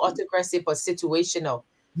nor autocracy, but situational. A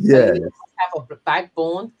yeah, leader must have a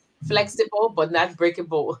backbone, flexible but not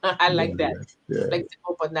breakable. I like that. yeah,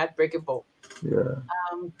 Flexible but not breakable. yeah,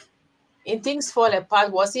 Um, in Things Fall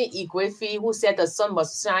Apart, was it Igwefi who said the sun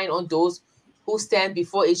must shine on those who stand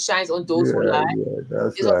before it shines on those who lie? yeah.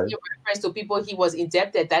 That's This was right. in reference to people he was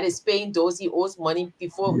indebted, that is paying those he owes money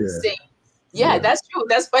before Yeah, saying, yeah, yeah, that's true.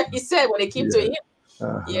 That's what he said when it came to yeah, him.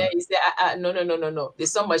 Yeah, he said, no. The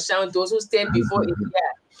sun must shine those who stand before it.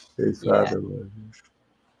 His Yeah. father was.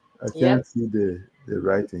 I Yeah. can't see the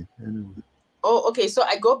writing anyway. Oh, okay. So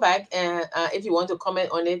I go back and if you want to comment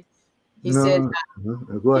on it, he said,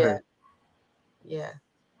 Go yeah, ahead. yeah.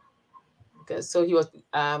 Because so he was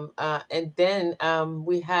and then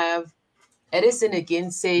we have Edison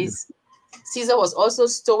again says Caesar was also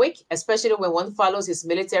stoic, especially when one follows his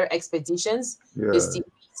military expeditions, his Yeah.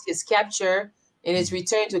 defeats, his capture, and his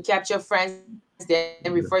return to capture France,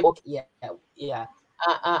 then refer to book. Yeah.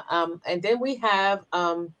 And then we have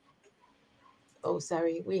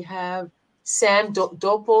we have Sam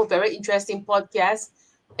Dopo, very interesting podcast,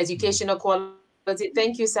 educational quality.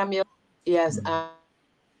 Thank you, Samuel. Yes.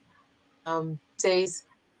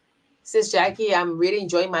 Says Jackie, I'm really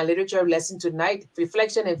enjoying my literature lesson tonight.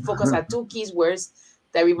 Reflection and focus are two key words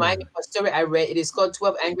that remind me of a story I read. It is called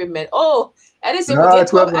 12 Angry Men. Oh, Edison, we get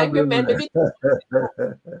 12 Angry Men. Maybe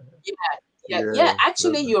yeah.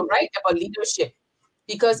 Actually, you're right about leadership.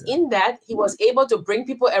 Because in that, he was able to bring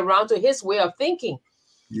people around to his way of thinking.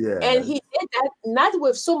 Yeah. And he did that not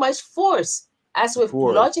with so much force as with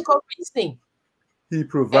logical reasoning. He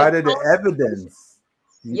provided the evidence.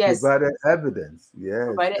 He provided evidence.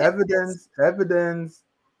 Yes. Evidence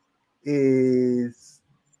is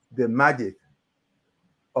the magic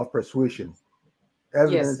of persuasion.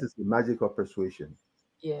 Evidence is the magic of persuasion.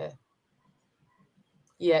 Yeah.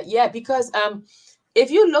 Because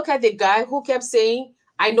if you look at the guy who kept saying,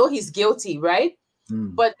 I know he's guilty, right?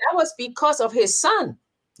 But that was because of his son.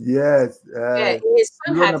 Yes. His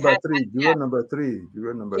son Juror number three.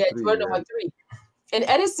 And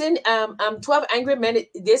Edison, 12 Angry Men,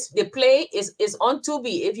 the play is on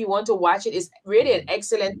Tubi if you want to watch it. It's really an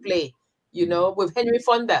excellent play, with Henry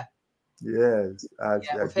Fonda. Yes.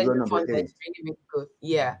 With Henry Fonda, it's really good.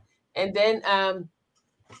 Yeah. And then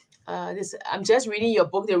I'm just reading your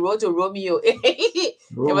book, The Road to Romeo. It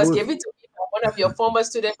was given to me by one of your former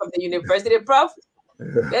students from the university, Prof.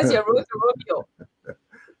 That's your Road to Romeo.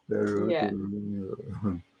 The Road to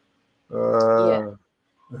Romeo.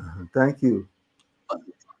 Thank you.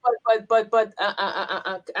 But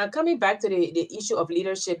coming back to the issue of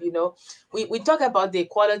leadership, we talk about the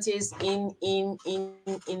qualities in a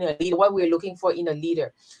leader, what we're looking for in a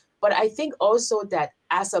leader. But I think also that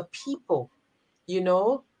as a people,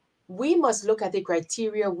 we must look at the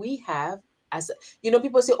criteria we have as,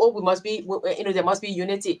 people say, oh, we must be, there must be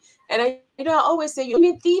unity. And I always say,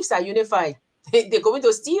 even thieves are unified. They're going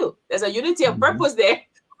to steal. There's a unity of purpose there.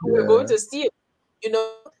 We're going to steal.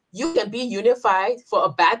 You can be unified for a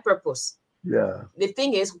bad purpose. Yeah. The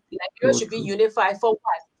thing is, Nigeria should be unified for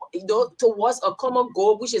what? Towards a common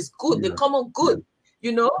goal, which is good, the common good,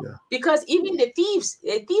 because even the thieves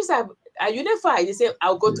are unified. They say,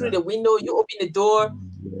 I'll go through the window, you open the door,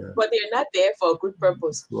 but they're not there for a good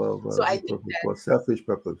purpose. So I think that for selfish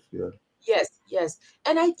purpose, Yes.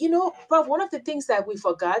 And Prof, one of the things that we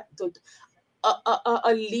forgot,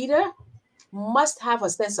 a leader must have a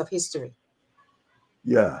sense of history.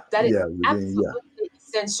 That is absolutely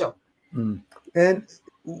essential. And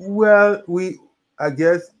well, I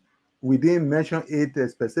guess we didn't mention it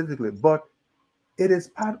specifically, but it is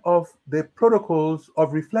part of the protocols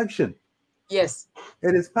of reflection. Yes.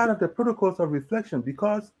 It is part of the protocols of reflection,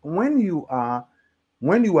 because when you are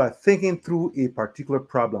thinking through a particular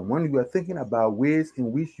problem, when you are thinking about ways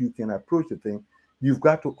in which you can approach the thing, you've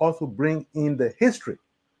got to also bring in the history.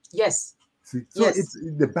 Yes. See? So it's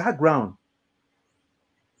the background.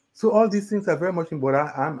 So all these things are very much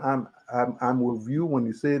important. I'm with you when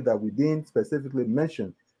you say that we didn't specifically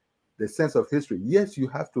mention the sense of history. Yes, you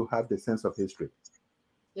have to have the sense of history.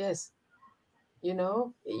 Yes. In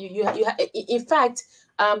fact,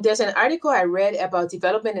 there's an article I read about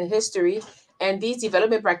development in history, and these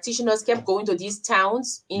development practitioners kept going to these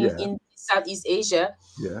towns in Southeast Asia.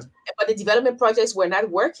 Yeah. But the development projects were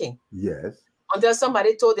not working. Yes. Until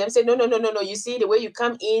somebody told them, say, no. You see, the way you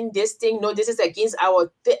come in, this thing, no, this is against our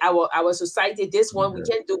society. This one we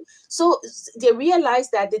can't do. So they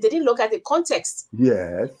realized that they didn't look at the context. Yes.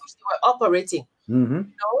 In which they were operating.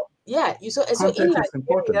 So in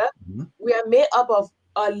Nigeria, we are made up of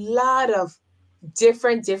a lot of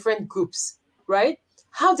different groups, right?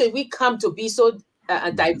 How did we come to be so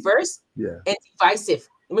diverse and divisive?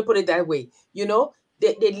 Let me put it that way. The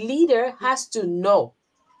leader has to know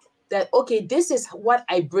that, okay, this is what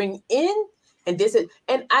I bring in, and this is,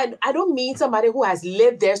 and I don't mean somebody who has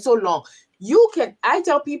lived there so long. I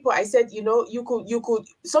tell people, I said, you could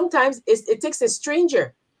sometimes it takes a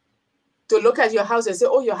stranger to look at your house and say,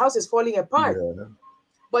 oh, your house is falling apart. Yeah.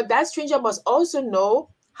 But that stranger must also know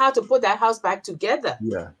how to put that house back together.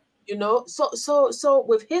 Yeah. So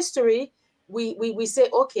with history, we say,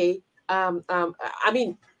 okay, I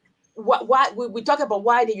mean, why we talk about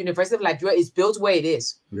why the University of Liberia is built where it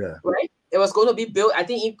is. Yeah. Right? It was going to be built, I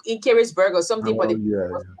think, in Carisburg or something, but Yeah.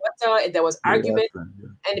 was water, and there was argument.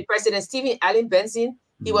 And the President Stephen Allen Benson,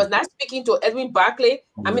 he was not speaking to Edwin Barclay.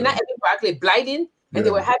 I mean, not Edwin Barclay, Blyden, and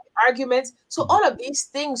they were having arguments. So all of these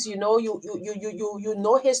things, you know, you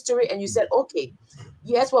know history, and you said, okay,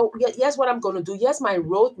 yes, well, yes, what I'm going to do. Here's my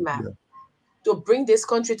roadmap to bring this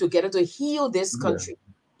country together, to heal this country.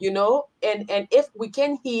 You know, and if we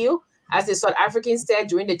can heal, as the South Africans said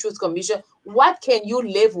during the Truth Commission, what can you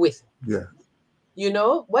live with? Yeah. You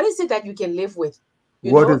know, what is it that you can live with?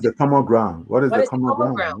 What is the common ground? What is the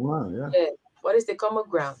common ground? Wow, yeah. What is the common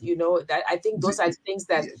ground? You know, that I think those are things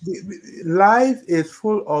that life is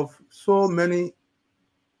full of so many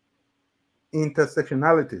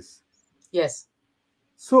intersectionalities. Yes.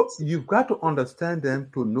 So you've got to understand them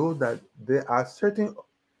to know that there are certain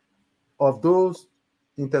of those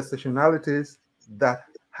intersectionalities that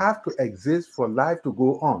have to exist for life to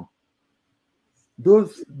go on.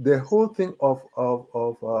 The whole thing of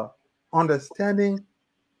understanding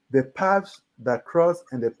the paths that cross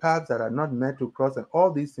and the paths that are not meant to cross, and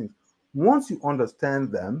all these things. Once you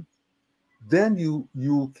understand them, then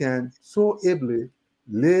you can so ably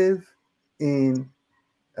live in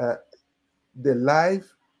the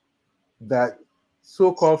life that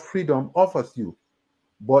so-called freedom offers you.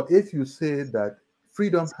 But if you say that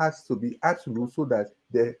freedom has to be absolute so that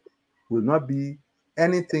there will not be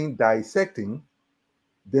anything dissecting,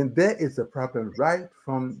 then there is a problem right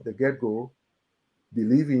from the get-go,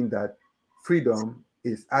 believing that freedom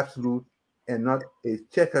is absolute and not a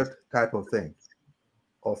checkered type of thing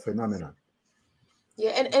or phenomenon.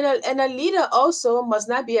 Yeah, and a leader also must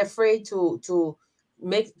not be afraid to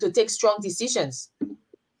take strong decisions.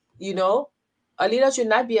 You know, a leader should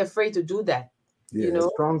not be afraid to do that. Yeah, you know,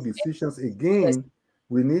 strong decisions. Again,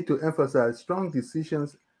 we need to emphasize strong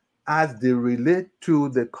decisions as they relate to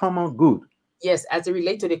the common good. Yes, as it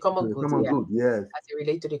relate to the common good. Yes. As it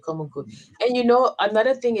relate to the common good. And you know,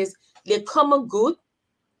 another thing is the common good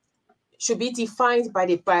should be defined by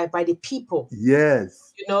the people.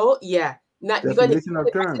 Yes. You know, yeah. Not because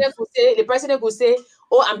the president could say,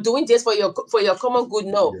 "Oh, I'm doing this for your common good."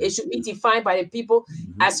 No, it should be defined by the people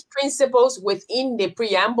as principles within the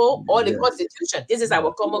preamble or the Constitution. This is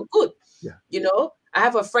our common good. Yeah. You know, I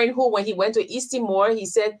have a friend who, when he went to East Timor, he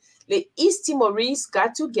said the East Timorese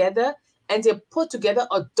got together and they put together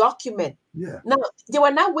a document. Yeah. Now, they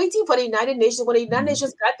were not waiting for the United Nations. When the United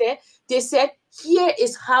Nations got there, they said, here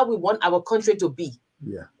is how we want our country to be.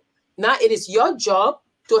 Yeah. Now it is your job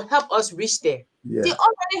to help us reach there. Yeah. They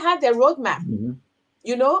already had their roadmap.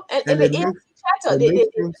 You know, and the ANC charter,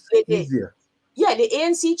 easier. Yeah, the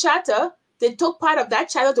ANC charter, they took part of that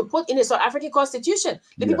charter to put in the South African Constitution.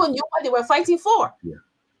 The people knew what they were fighting for. Yeah.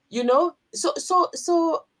 You know,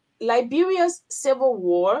 so Liberia's civil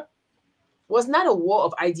war was not a war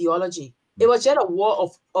of ideology. It was just a war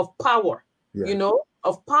of power, you know,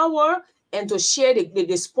 of power and to share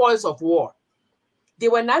the spoils of war. They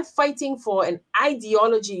were not fighting for an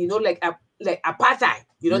ideology, you know, like apartheid,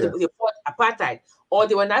 you know, they fought apartheid, or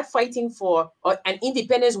they were not fighting for an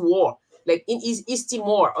independence war, like in East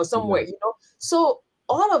Timor or somewhere, you know. So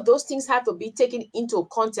all of those things have to be taken into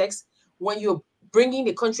context when you're bringing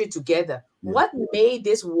the country together. What made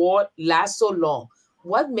this war last so long?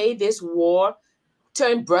 What made this war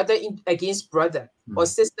turn brother against brother or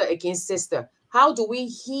sister against sister? How do we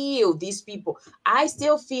heal these people? I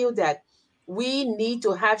still feel that we need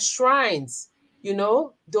to have shrines, you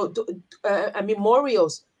know,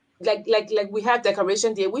 memorials, like we have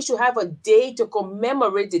Decoration Day. We should have a day to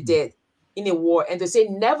commemorate the dead in a war and to say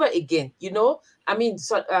never again. You know, I mean,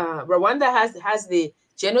 so, Rwanda has the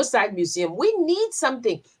Genocide Museum. We need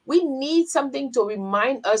something. We need something to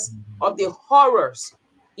remind us of the horrors,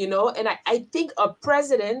 you know. And I think a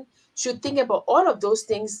president should think about all of those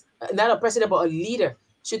things. Not a president, but a leader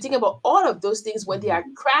should think about all of those things when they are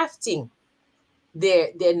crafting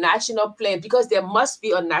their national plan, because there must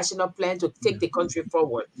be a national plan to take the country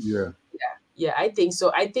forward. Yeah, I think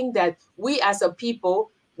so. I think that we as a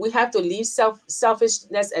people, we have to leave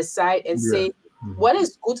selfishness aside and say, what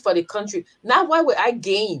is good for the country? Not what will I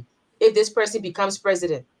gain if this person becomes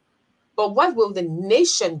president, but what will the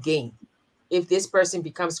nation gain if this person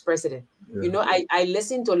becomes president? You know, I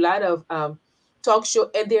listen to a lot of talk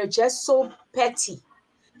show, and they're just so petty.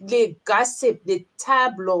 They gossip, they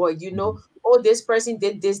tabloid, you know. Oh, this person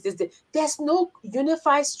did this. There's no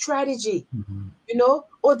unified strategy. You know,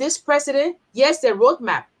 oh, this president, yes, the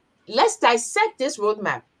roadmap. Let's dissect this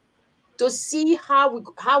roadmap to see how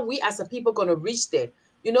we as a people going to reach there.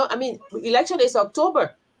 You know, I mean, election is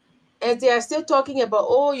October. And they are still talking about,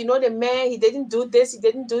 oh, you know, the man, he didn't do this, he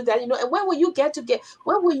didn't do that, you know. And when will you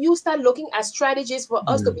when will you start looking at strategies for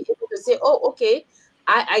us to be able to say, oh, okay,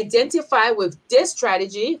 I identify with this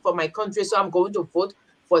strategy for my country, so I'm going to vote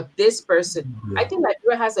for this person. I think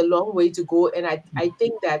Nigeria has a long way to go, and I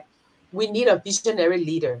think that we need a visionary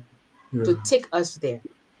leader to take us there.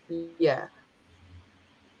 Yeah.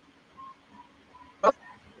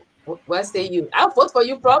 What say you? I'll vote for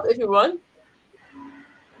you, Prof, if you run.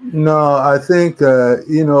 No, I think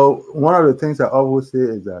you know, one of the things I always say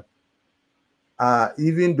is that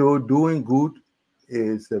even though doing good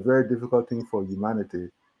is a very difficult thing for humanity,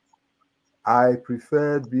 I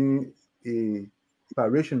prefer being a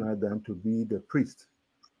parishioner than to be the priest.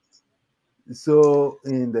 So,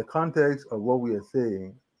 in the context of what we are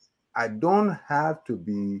saying, I don't have to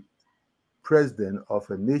be president of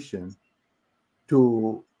a nation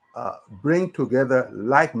to bring together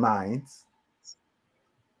like minds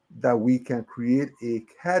that we can create a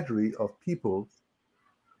cadre of people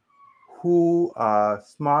who are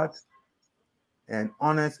smart and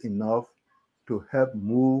honest enough to help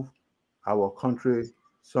move our country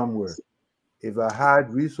somewhere. If I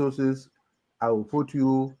had resources, I will put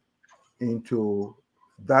you into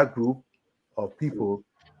that group of people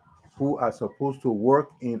who are supposed to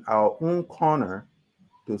work in our own corner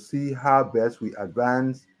to see how best we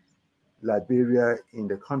advance Liberia in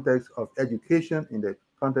the context of education, in the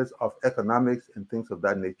context of economics and things of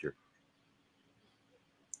that nature.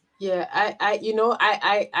 Yeah, you know,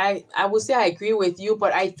 I would say I agree with you,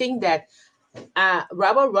 but I think that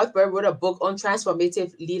Robert Rothberg wrote a book on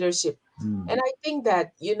transformative leadership, and I think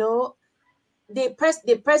that, you know, the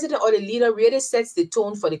president or the leader really sets the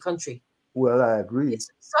tone for the country. Well, I agree.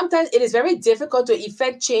 Sometimes it is very difficult to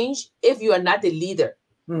effect change if you are not the leader.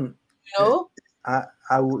 You know,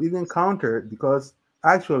 I will even counter, because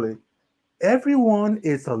actually everyone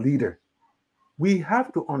is a leader. We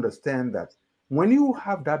have to understand that when you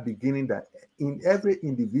have that beginning, that in every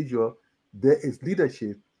individual there is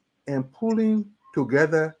leadership, and pulling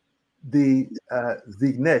together the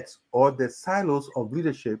vignettes or the silos of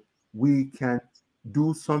leadership, we can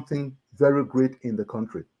do something very great in the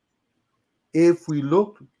country. If we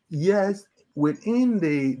look, yes, within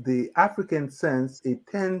the African sense, it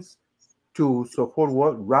tends to support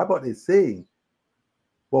what Robert is saying,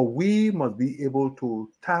 but we must be able to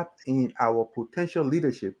tap in our potential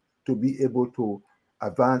leadership to be able to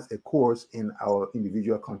advance a course in our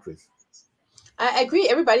individual countries. I agree.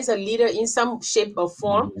 Everybody's a leader in some shape or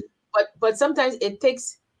form, but sometimes it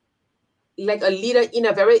takes like a leader in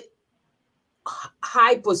a very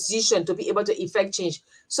high position to be able to effect change.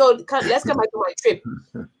 So let's come back to my trip.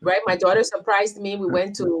 Right, my daughter surprised me. We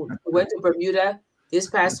went to Bermuda this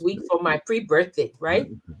past week for my pre-birthday. Right,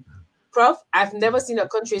 Prof, I've never seen a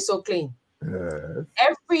country so clean.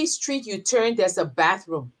 Every street you turn, there's a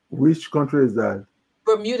bathroom. Which country is that?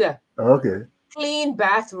 Bermuda. Okay. Clean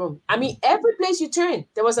bathroom. I mean, every place you turn,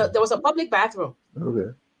 there was a public bathroom.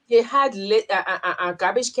 Okay. They had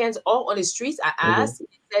garbage cans all on the streets. I asked,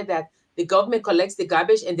 they said that the government collects the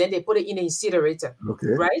garbage and then they put it in an incinerator. Okay.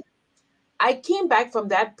 Right? I came back from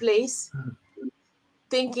that place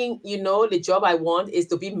thinking, you know, the job I want is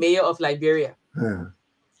to be mayor of Liberia.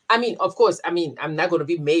 I mean, of course, I mean, I'm not going to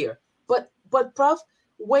be mayor, but Prof,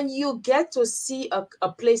 when you get to see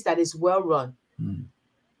a place that is well run,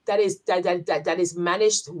 that is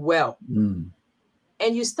managed well, and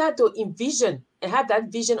you start to envision and have that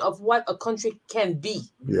vision of what a country can be.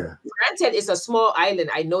 Yeah. Granted, it's a small island,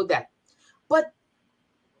 I know that, but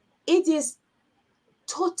it is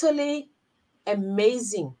totally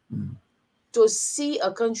amazing to see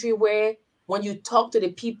a country where when you talk to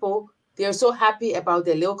the people, they're so happy about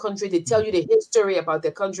their little country. They tell you the history about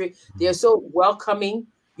their country. They're so welcoming,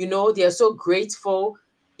 you know, they're so grateful,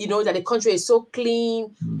 you know, that the country is so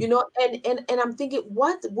clean, you know, and I'm thinking,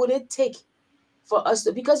 what would it take for us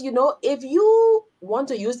to, because, you know, if you want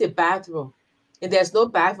to use the bathroom and there's no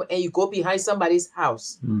bathroom and you go behind somebody's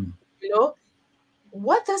house, you know,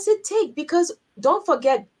 what does it take? Because don't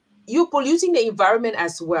forget, you're polluting the environment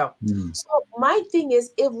as well. So my thing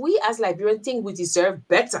is, if we as Liberians think we deserve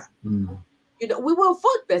better, you know, we will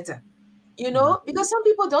vote better, you know, because some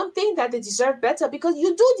people don't think that they deserve better, because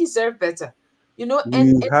you do deserve better, you know.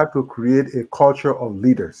 We have to create a culture of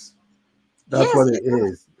leaders. That's yes, what it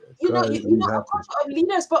is. You know, a culture of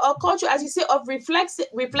leaders, but a culture, as you say, of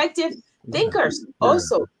reflective thinkers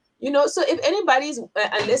also, you know. So if anybody's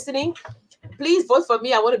listening, please vote for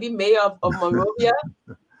me. I want to be mayor of Monrovia.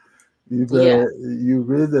 You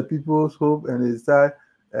raise the people's hope and they start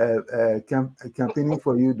campaigning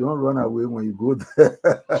for you. Don't run away when you go there.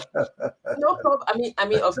 No problem.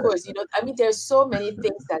 Of course, there's so many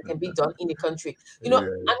things that can be done in the country. Yeah.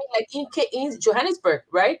 Like in Johannesburg,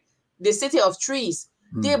 right? The city of trees.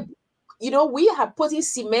 They, Mm. we are putting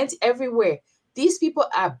cement everywhere. These people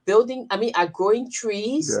are building, are growing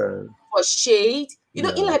trees Yeah. for shade. In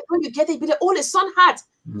Yeah. like when you get it, be like, oh, the sun hot.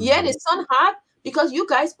 Yeah, the Mhm. sun hot because you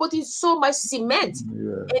guys put in so much cement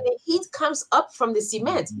Yeah. and the heat comes up from the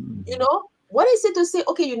cement. Mhm. What is it to say,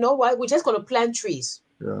 okay, you know what? We're just going to plant trees.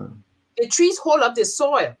 Yeah. The trees hold up the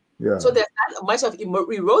soil. Yeah. So there's not much of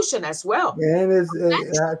erosion as well. And it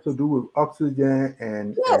has to do with oxygen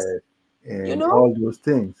and Yes, all those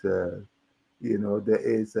things. There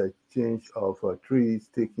is a change of trees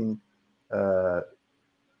uh,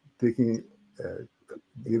 taking uh,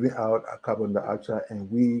 giving out carbon dioxide, and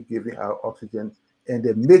we giving out oxygen, and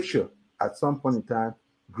the mixture at some point in time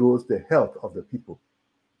grows the health of the people.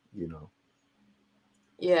 You know.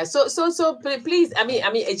 Yeah. So please,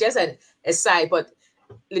 it's just an aside, but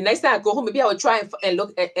the next time I go home, maybe I will try and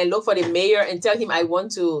look for the mayor and tell him I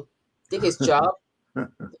want to take his job,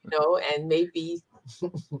 and maybe.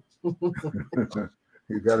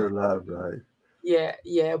 You gotta laugh, right? Yeah.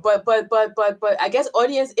 But I guess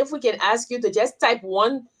audience, if we can ask you to just type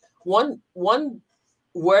one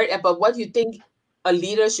word about what you think a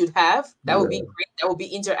leader should have, that would be Yeah. great. That would be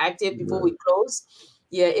interactive before Yeah. we close.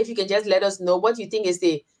 Yeah, if you can just let us know what you think is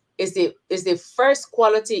the first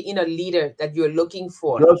quality in a leader that you're looking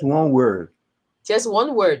for. Just one word. Just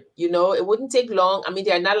one word, it wouldn't take long.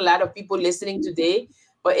 There are not a lot of people listening today,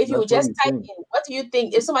 but if you That's would what just you type think. in, what do you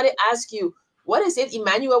think? If somebody asks you, what is it,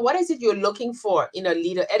 Emmanuel, what is it you're looking for in a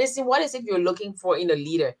leader? Edison, what is it you're looking for in a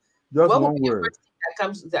leader? Just What would one be the word. first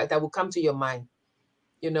thing that will come to your mind?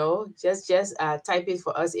 Just type it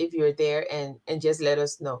for us if you're there and just let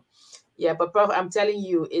us know. Yeah, but Prof, I'm telling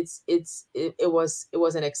you, it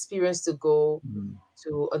was an experience to go Mm.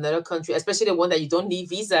 to another country, especially the one that you don't need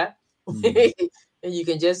visa. Mm. And you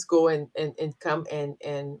can just go and come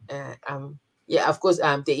yeah, of course,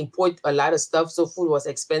 they import a lot of stuff, so food was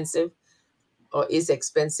expensive or is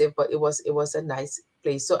expensive, but it was a nice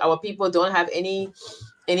place. So our people don't have any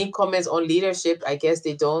comments on leadership. I guess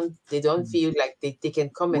they don't feel like they can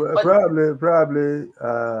comment, Well, but probably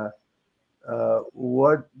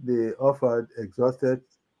what they offered exhausted,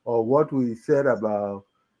 or what we said about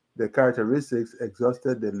the characteristics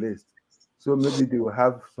exhausted the list. So maybe they will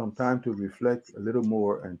have some time to reflect a little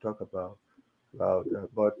more and talk about.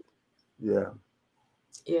 But yeah.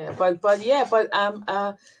 yeah,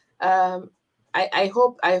 um I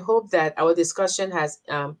hope that our discussion has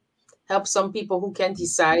helped some people who can't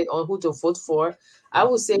decide on who to vote for. I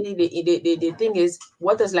would say the thing is,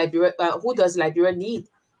 what does Liberia who does Liberia need?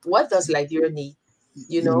 What does Liberia need?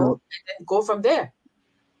 You know, And then go from there.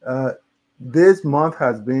 uh, this month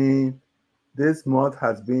has been this month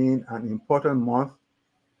has been an important month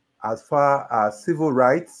as far as civil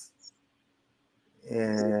rights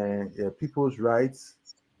and people's rights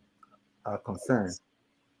are concerned.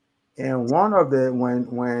 And one of the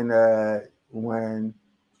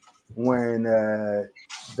when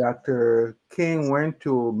Dr. King went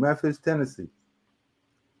to Memphis, Tennessee,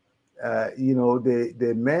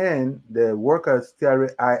 the workers carry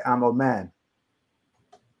 "I am a man."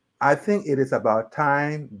 I think it is about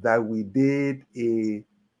time that we did a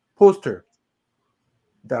poster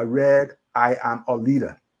that read, "I am a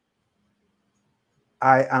leader."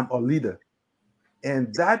 I am a leader.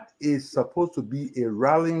 And that is supposed to be a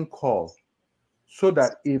rallying call so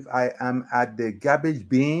that if I am at the garbage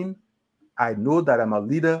bin, I know that I'm a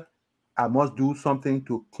leader. I must do something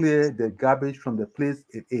to clear the garbage from the place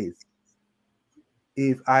it is.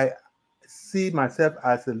 If I see myself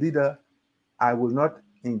as a leader, I will not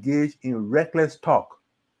engage in reckless talk.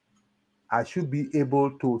 I should be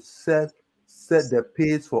able to set the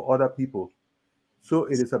pace for other people. So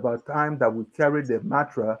it is about time that we carry the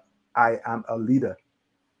mantra, "I am a leader,"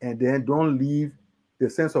 and then don't leave the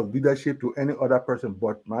sense of leadership to any other person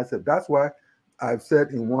but myself. That's why I've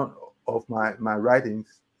said in one of my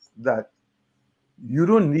writings that you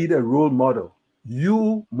don't need a role model.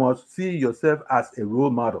 You must see yourself as a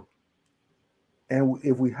role model. And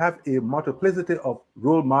if we have a multiplicity of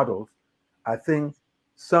role models, I think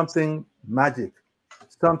something magic,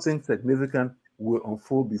 something significant will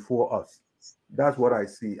unfold before us. That's what I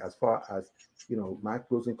see as far as my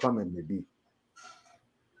closing comment may be.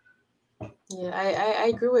 Yeah, I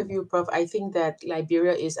agree with you, Prof. I think that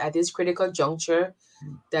Liberia is at this critical juncture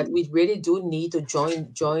that we really do need to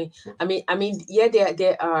join. Yeah,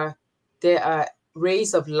 there are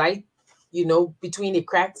rays of light, between the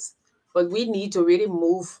cracks, but we need to really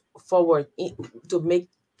move forward to make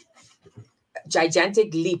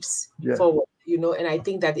gigantic leaps forward, you know, and I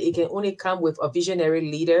think that it can only come with a visionary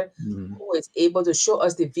leader who is able to show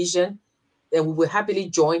us the vision, and we will happily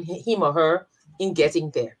join him or her in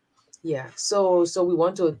getting there. Yeah. So we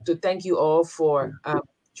want to thank you all for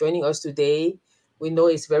joining us today. We know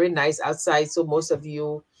it's very nice outside, so most of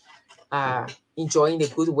you are enjoying the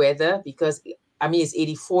good weather, because I mean it's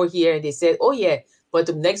 84 here, and they said, oh yeah, but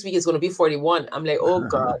the next week is going to be 41. I'm like, oh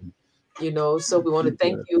God, you know. So we want to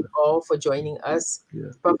thank you all for joining us.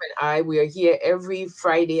 Prof and I, we are here every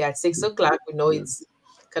Friday at 6 o'clock. We know it's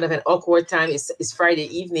kind of an awkward time. It's Friday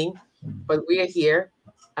evening, but we are here.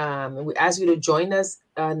 And we ask you to join us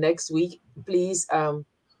next week. Please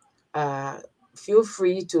feel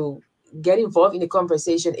free to get involved in the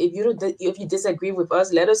conversation. If you disagree with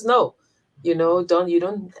us, let us know. You know, you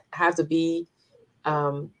don't have to be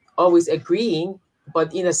always agreeing,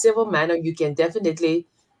 but in a civil manner, you can definitely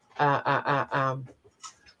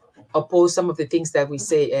oppose some of the things that we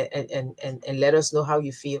say, and let us know how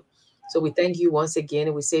you feel. So we thank you once again,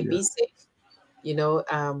 and we say be safe. You know,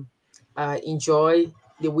 enjoy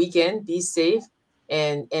the weekend. Be safe,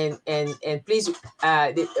 and please,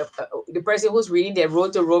 the person who's reading their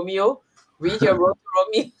Road to Romeo, read your Road to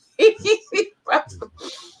Romeo.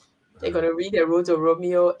 They're gonna read their Road to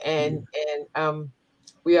Romeo, and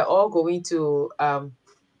we are all going to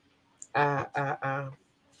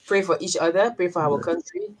pray for each other, pray for our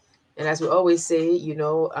country, and as we always say, you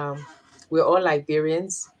know, we're all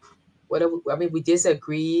Liberians. We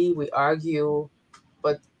disagree, we argue,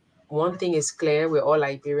 but one thing is clear: we're all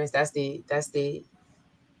Liberians. That's the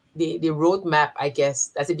roadmap, I guess.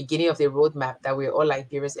 That's the beginning of the roadmap, that we're all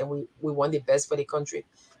Liberians, and we want the best for the country.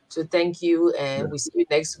 So thank you, and we see you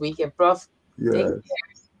next week. And Prof, take care.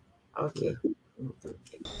 Okay.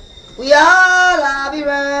 We are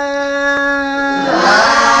Liberians.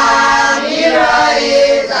 Liberia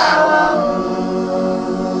is our home.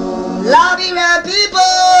 Liberian people.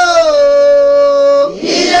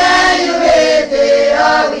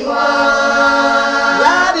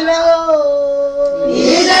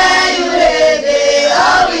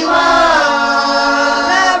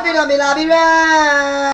 Liberia.